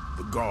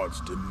 The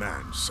gods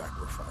demand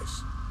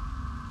sacrifice.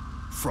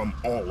 From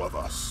all of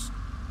us.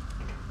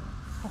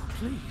 Oh,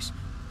 please.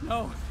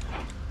 No.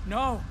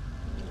 No.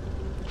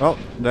 Oh,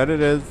 there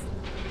it is.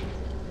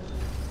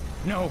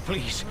 No,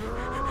 please.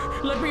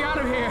 Let me out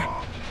of here.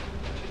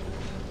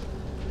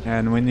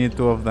 And we need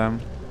two of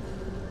them.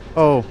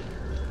 Oh,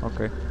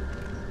 okay.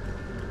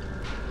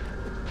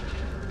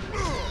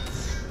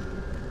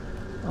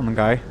 One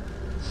guy.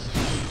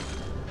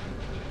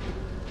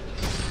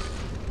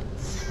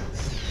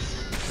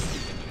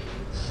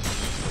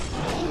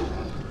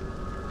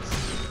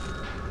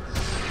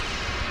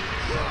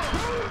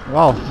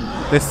 Wow,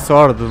 this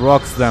sword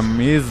rocks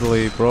them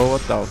easily, bro.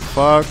 What the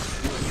fuck?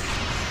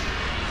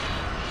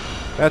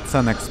 That's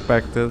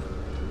unexpected.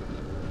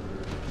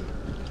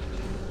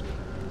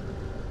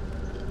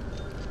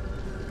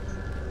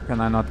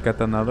 Can I not get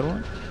another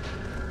one?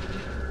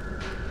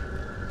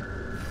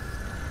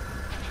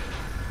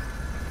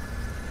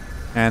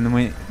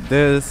 And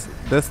these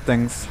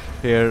things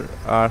here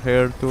are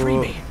here to Free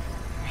me.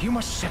 You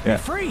must set me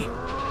free.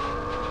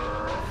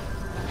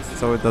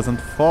 So it doesn't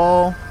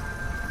fall.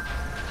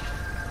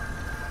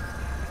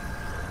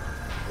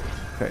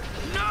 Okay.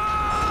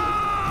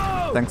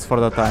 No! Thanks for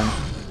the time.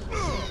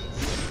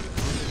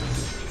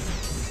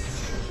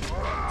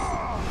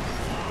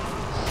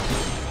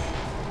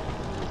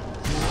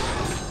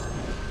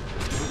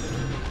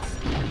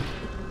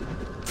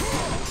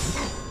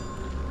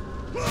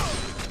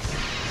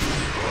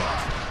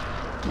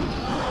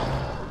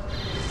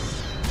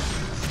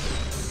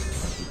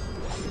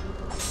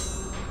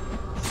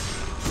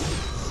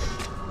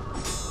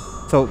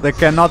 So they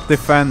cannot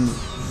defend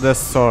this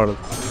sword.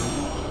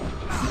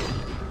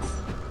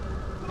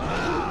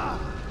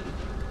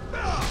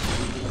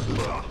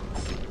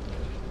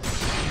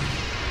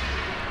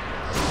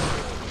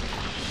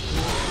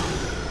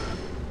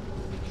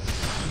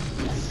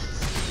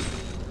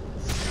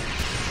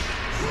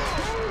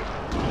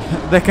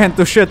 They can't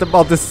do shit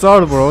about this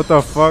sword, bro. What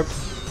the fuck?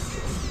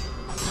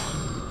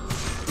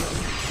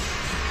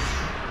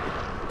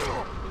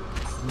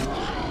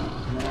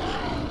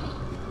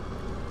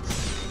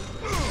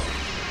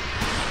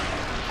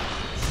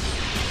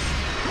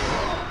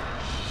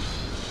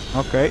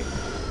 Okay.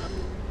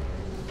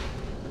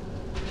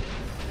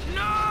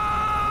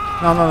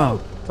 No, no,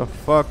 no. The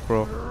fuck,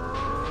 bro?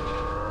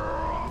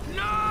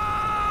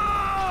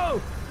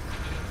 No!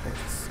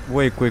 It's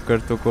way quicker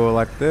to go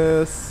like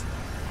this.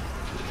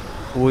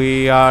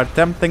 We are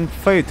tempting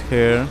fate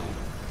here.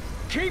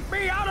 Keep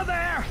me out of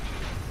there!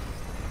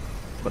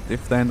 But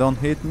if they don't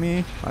hit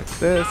me like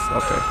this,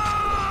 okay.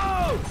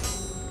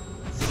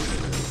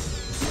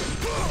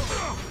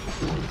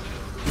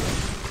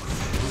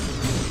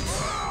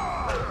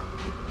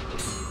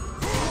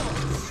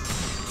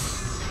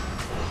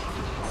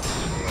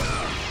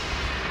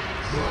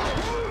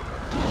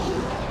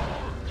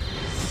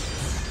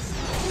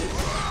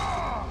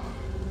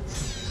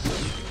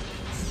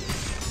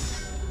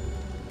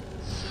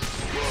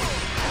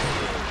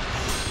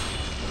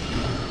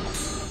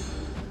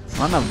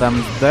 One of them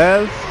is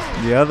dead,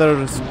 the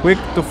other is quick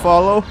to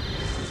follow.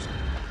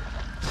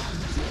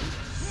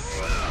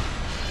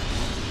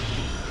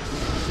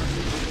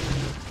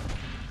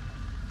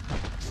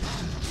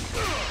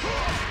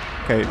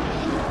 Okay,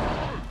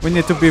 we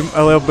need to be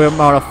a little bit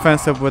more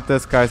offensive with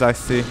this, guys. I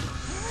see.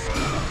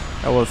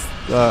 That was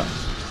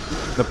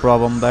the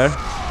problem there.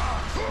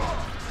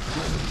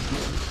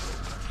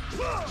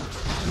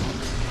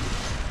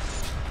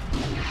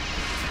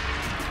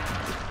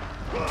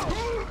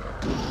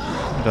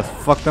 Just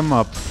fuck them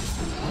up.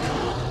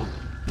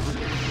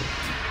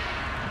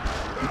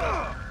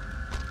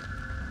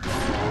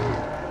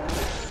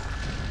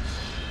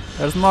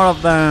 There's more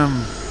of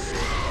them.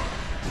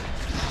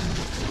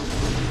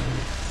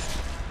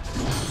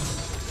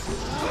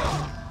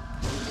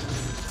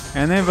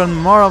 And even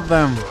more of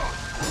them.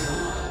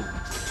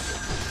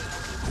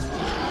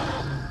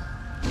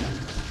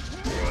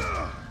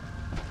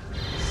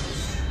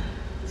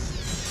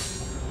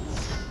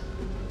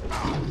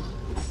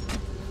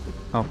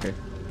 Okay.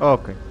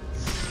 Okay.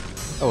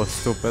 That was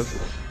stupid.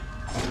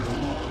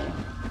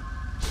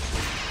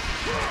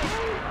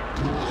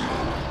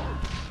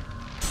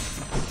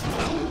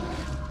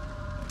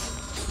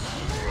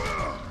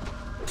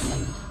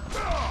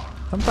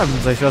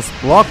 Sometimes they just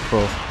block,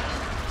 bro.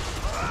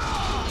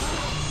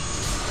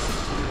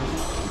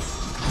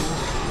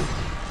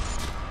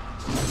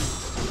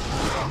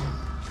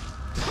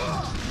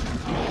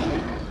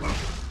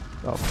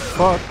 The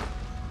fuck?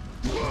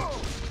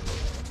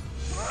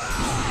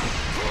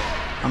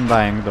 I'm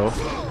dying though.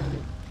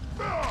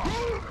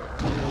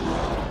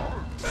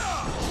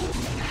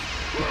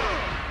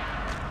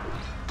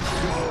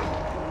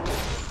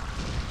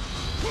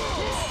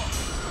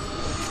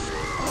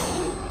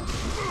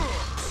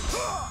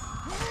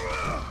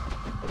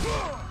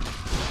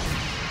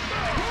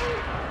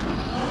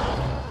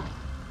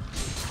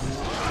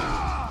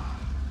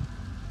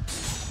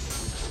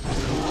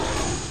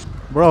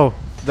 Bro,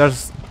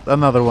 there's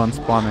another one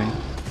spawning.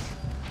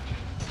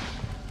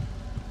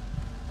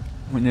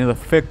 We need a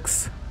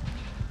fix.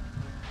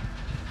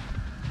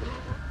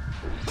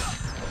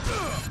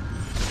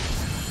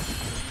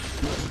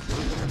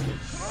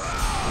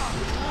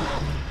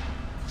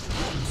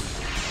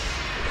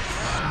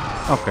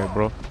 Okay,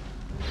 bro.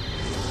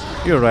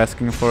 You're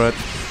asking for it.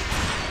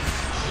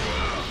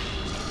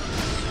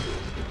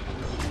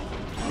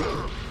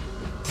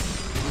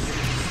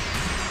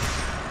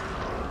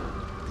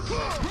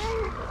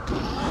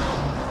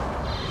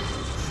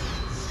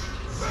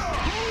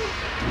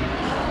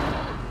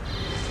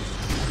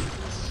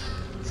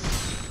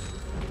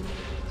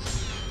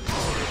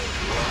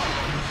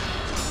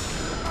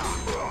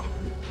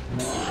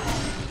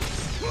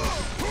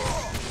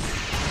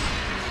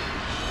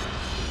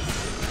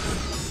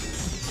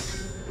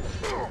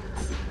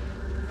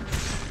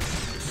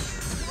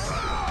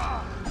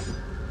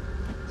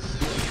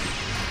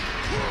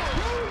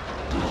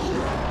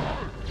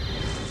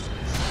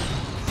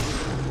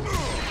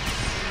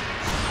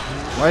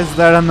 Why is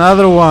there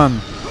another one?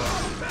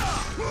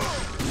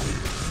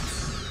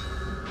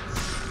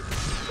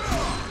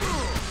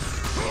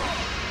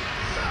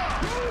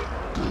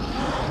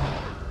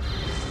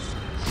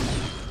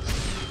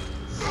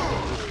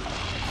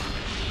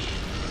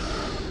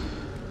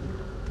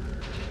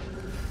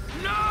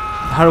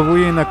 Are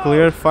we in a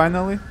clear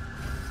finally?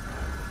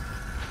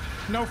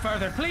 No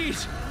further,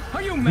 please!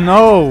 Are you mad?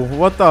 No!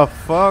 What the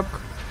fuck?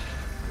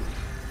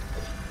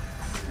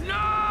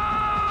 No!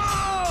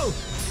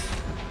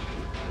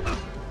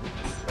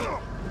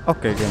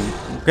 Okay, game.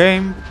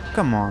 Game,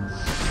 come on.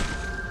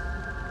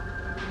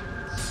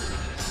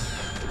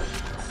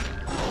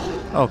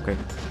 Okay.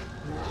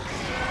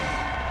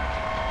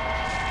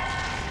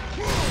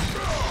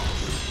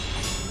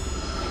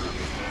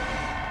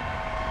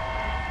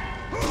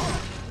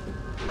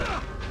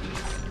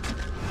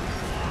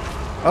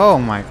 Oh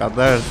my god,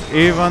 there's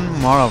even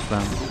more of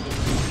them.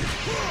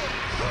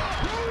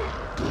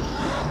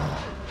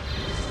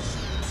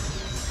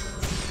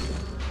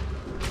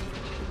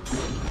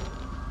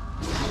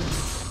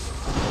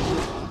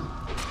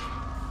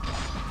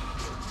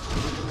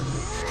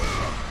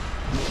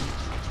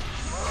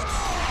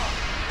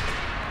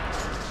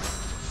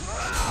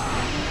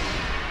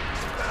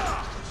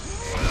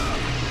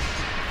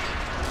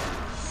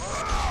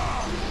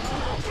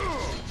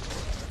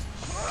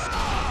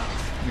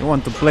 You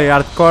want to play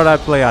hardcore? I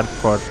play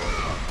hardcore.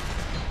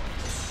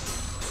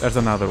 There's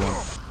another one.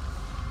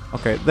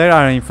 Okay, they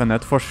are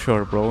infinite for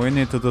sure, bro. We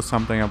need to do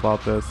something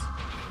about this.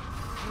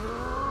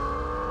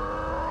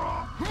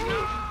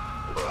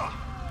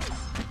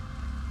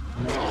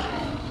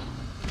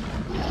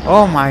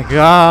 Oh my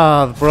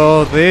god,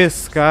 bro,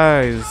 these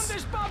guys.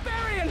 This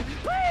barbarian!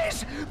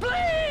 Please!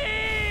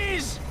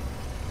 Please!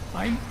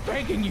 I'm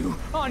begging you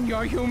on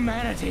your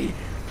humanity.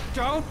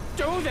 Don't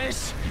do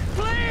this!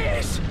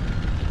 Please!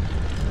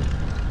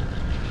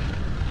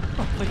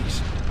 Oh,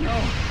 please. No.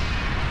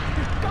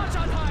 God's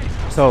on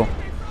high! So,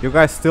 you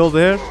guys still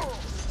there?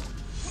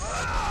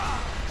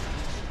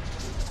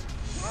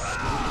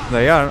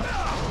 They are.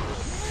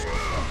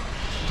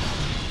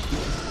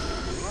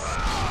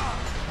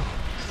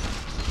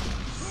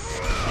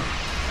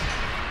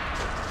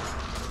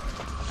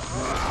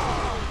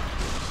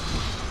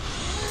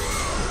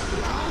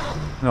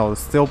 No,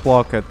 still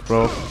block it,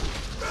 bro.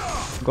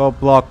 Go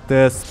block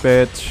this,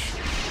 bitch.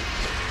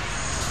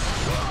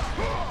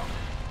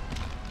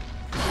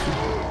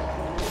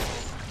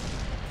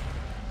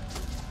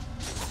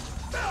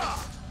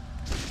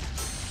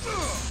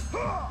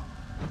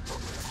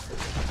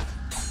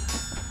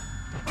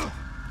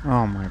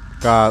 Oh my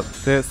god,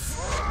 this.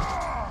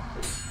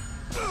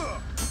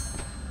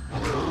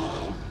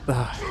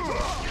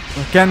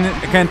 I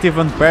can't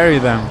even parry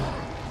them.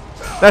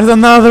 There's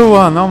another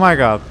one! Oh my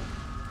god.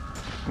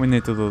 We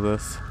need to do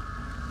this.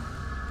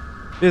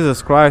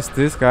 Jesus Christ,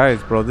 these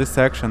guys, bro, this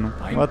section.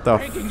 What the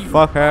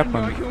fuck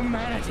happened?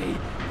 Humanity.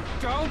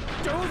 Don't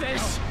do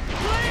this!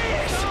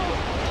 Please!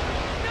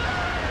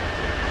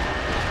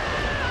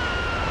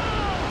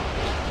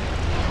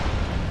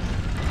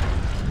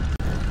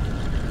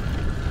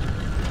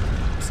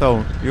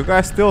 So, you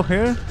guys still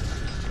here?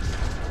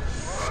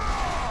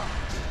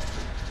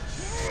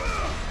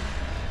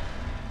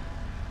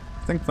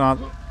 Think not.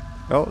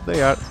 Oh,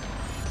 they are.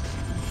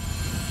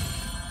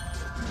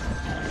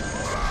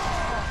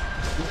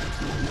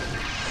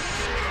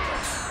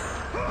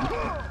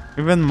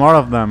 Even more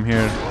of them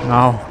here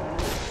now.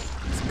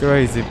 It's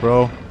crazy,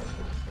 bro.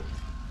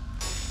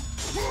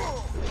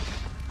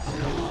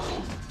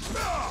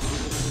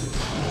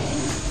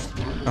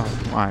 Oh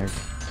my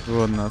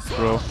goodness,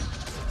 bro.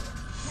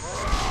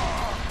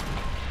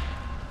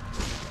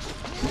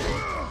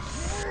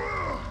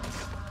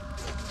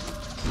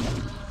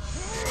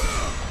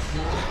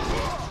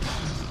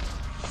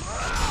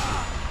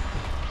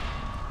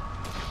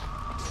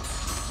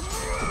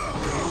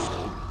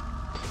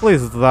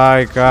 Please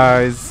die,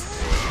 guys.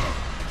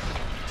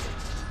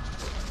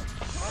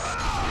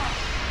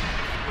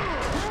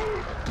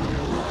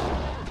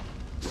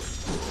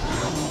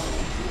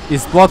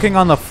 He's blocking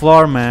on the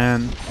floor,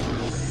 man.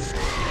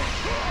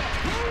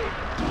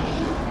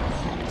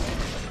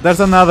 There's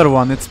another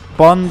one. It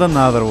spawned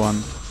another one.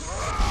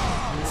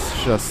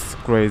 It's just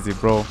crazy,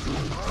 bro.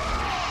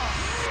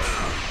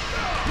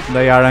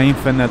 They are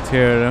infinite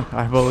here,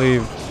 I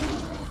believe.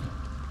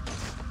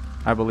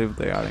 I believe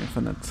they are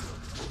infinite.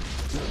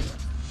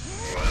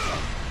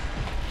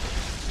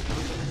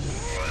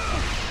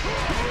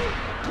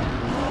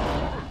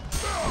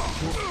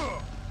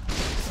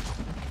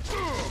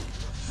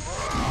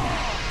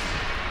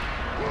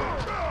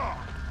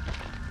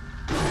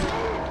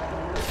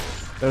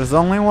 There's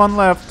only one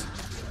left.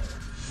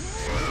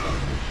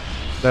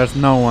 There's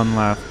no one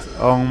left.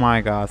 Oh my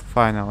god,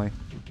 finally.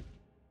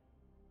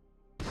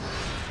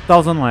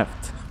 1,000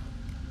 left.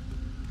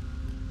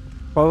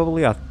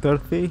 Probably at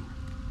 30.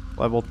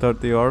 Level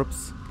 30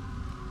 orbs.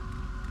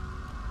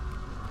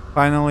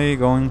 Finally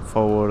going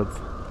forward.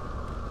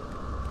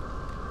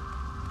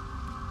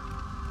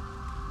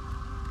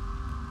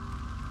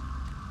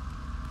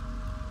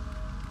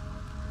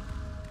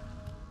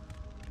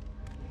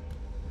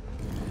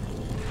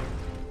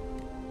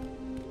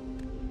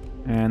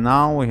 And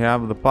now we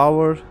have the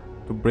power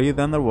to breathe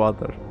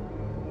underwater.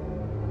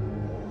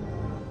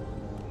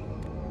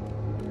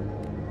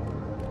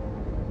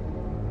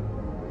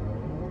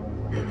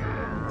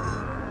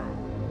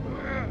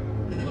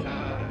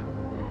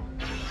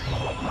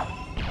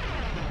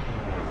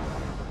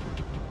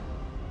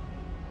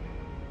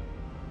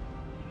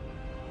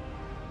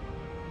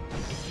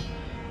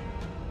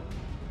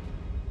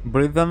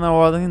 Breathe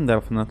underwater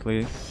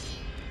indefinitely.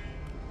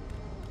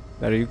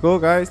 There you go,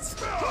 guys.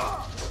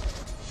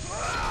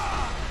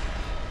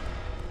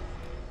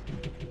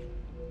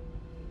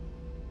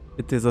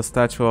 It is a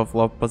statue of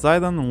Lord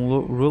Poseidon,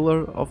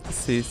 ruler of the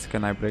seas.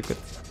 Can I break it?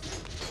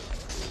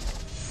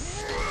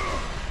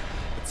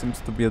 It seems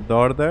to be a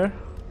door there.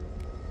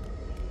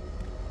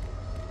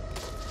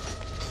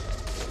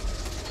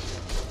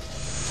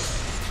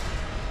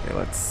 Okay,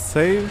 let's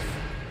save.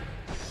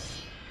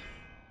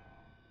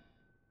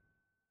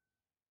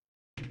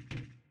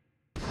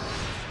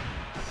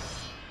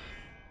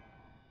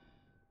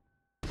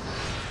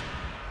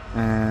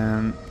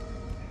 And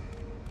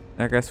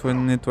I guess we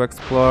need to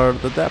explore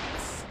the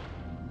depths.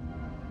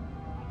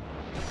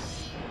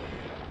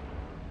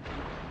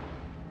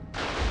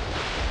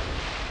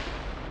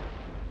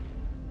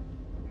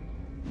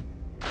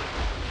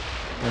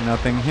 Okay,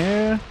 nothing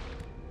here.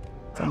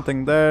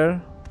 Something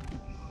there.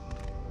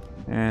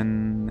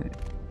 And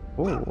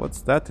oh,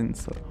 what's that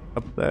inside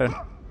up there?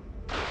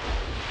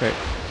 Okay,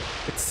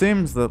 it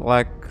seems that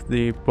like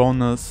the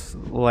bonus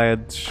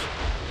ledge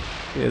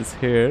is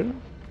here.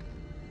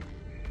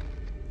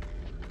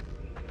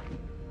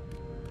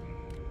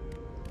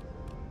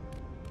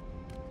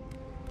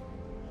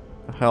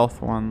 The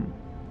health one,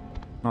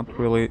 not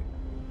really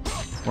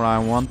where I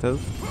wanted.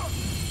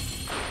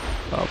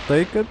 I'll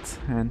take it.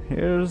 And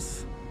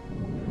here's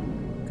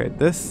okay.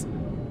 This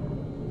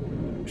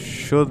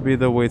should be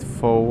the way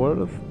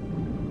forward.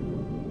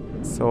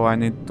 So I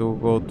need to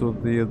go to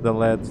the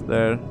ledge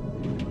there.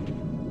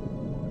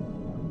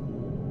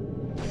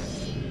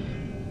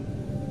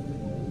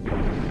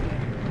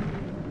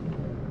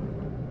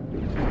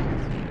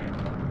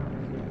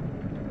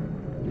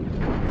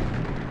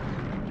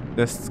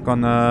 This is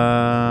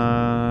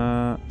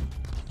gonna...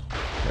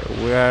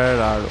 Okay,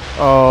 where are...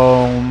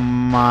 Oh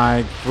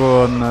my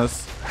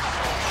goodness.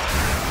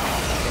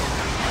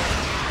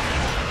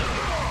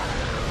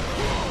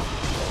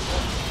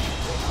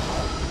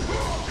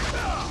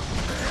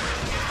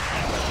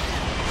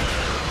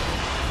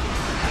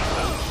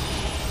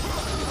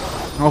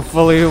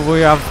 Hopefully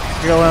we have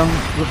killed him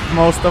with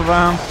most of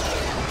them.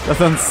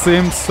 Doesn't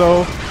seem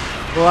so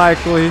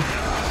likely.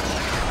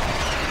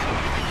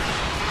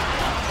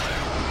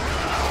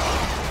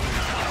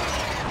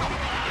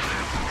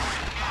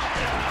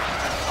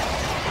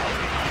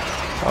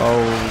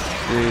 Oh,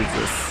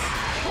 Jesus.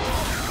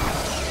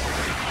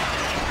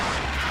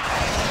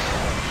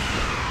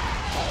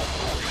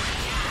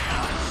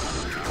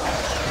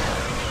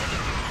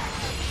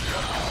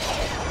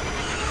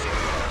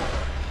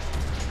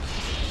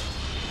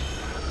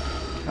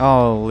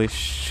 Holy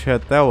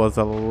shit, that was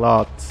a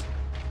lot.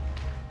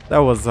 That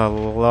was a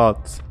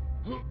lot.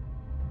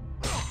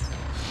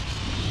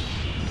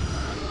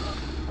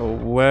 So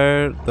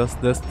where does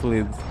this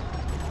lead?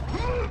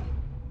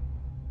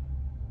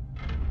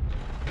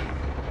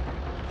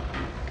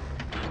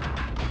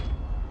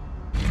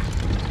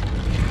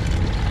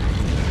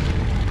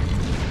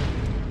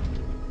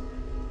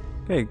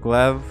 Okay,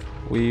 glad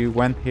we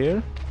went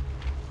here.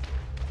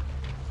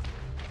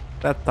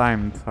 That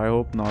timed, I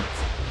hope not.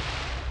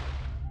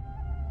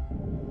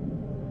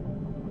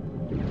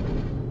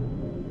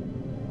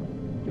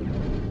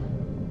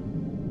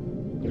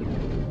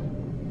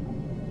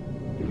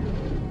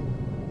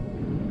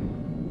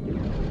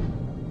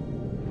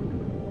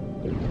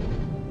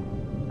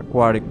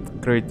 Aquatic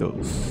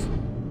Kratos.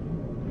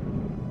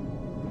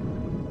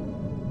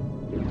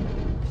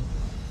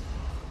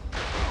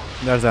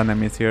 There's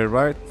enemies here,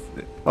 right?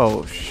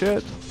 Oh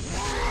shit.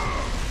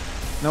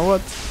 You know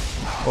what?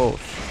 Oh,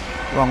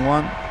 wrong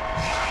one.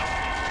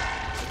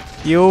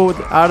 You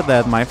are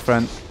dead, my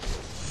friend.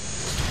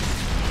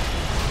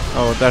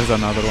 Oh, there's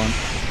another one.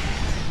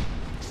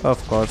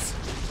 Of course.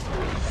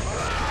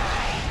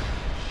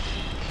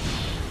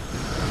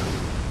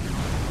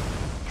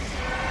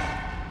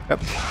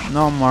 Yep,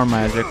 no more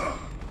magic.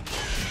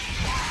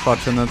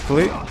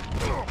 Fortunately.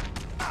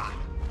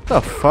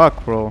 The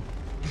fuck, bro?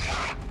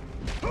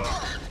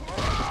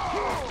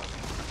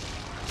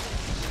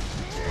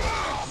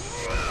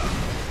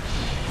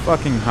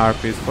 Fucking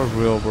harpies, for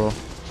real, bro.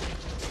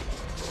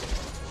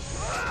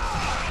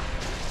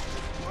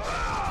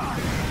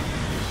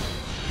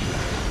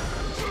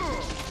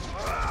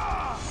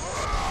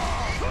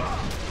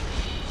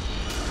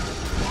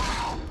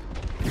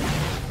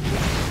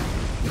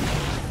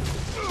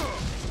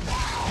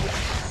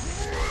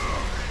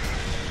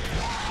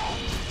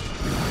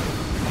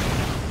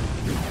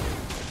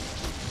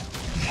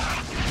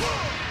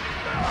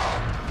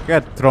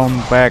 Get thrown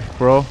back,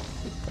 bro.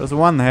 There's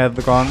one head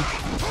gone.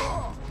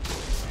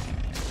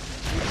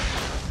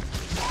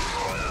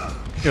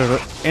 You're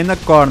in a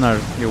corner,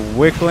 you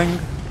weakling.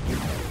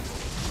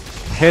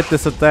 Hit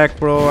this attack,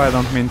 bro. I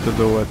don't mean to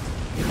do it.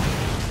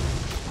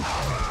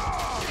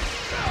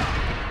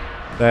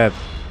 Dead.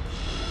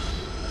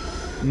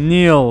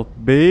 Kneel,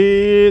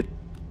 beat.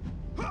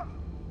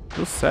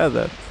 Who said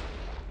that?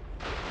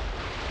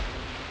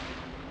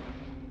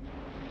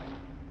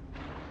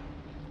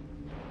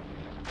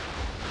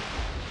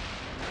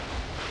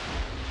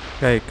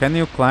 Okay, can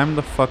you climb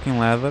the fucking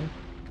ladder?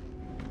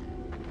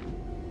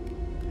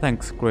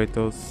 Thanks,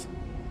 Kratos.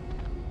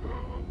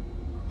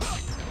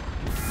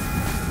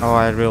 Oh,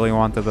 I really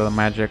wanted a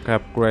magic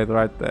upgrade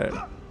right there.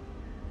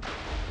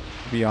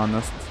 To be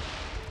honest.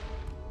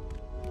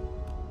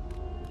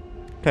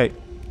 Okay.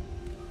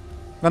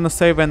 Gonna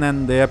save and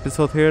end the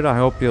episode here. I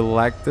hope you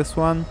liked this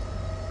one.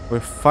 We're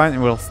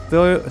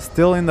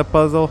still in the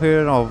puzzle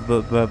here of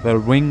the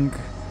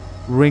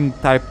ring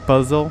type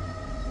puzzle.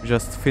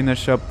 Just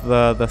finish up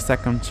the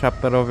second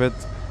chapter of it.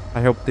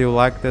 I hope you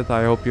liked it.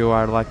 I hope you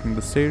are liking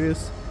the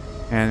series.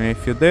 And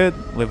if you did,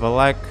 leave a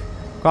like,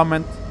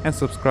 comment and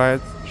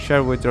subscribe.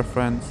 Share with your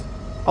friends.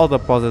 All the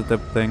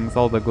positive things,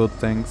 all the good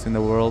things in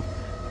the world.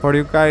 For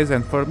you guys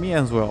and for me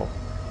as well.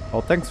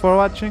 Well, thanks for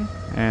watching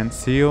and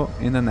see you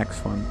in the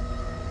next one.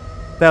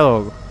 Até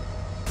logo!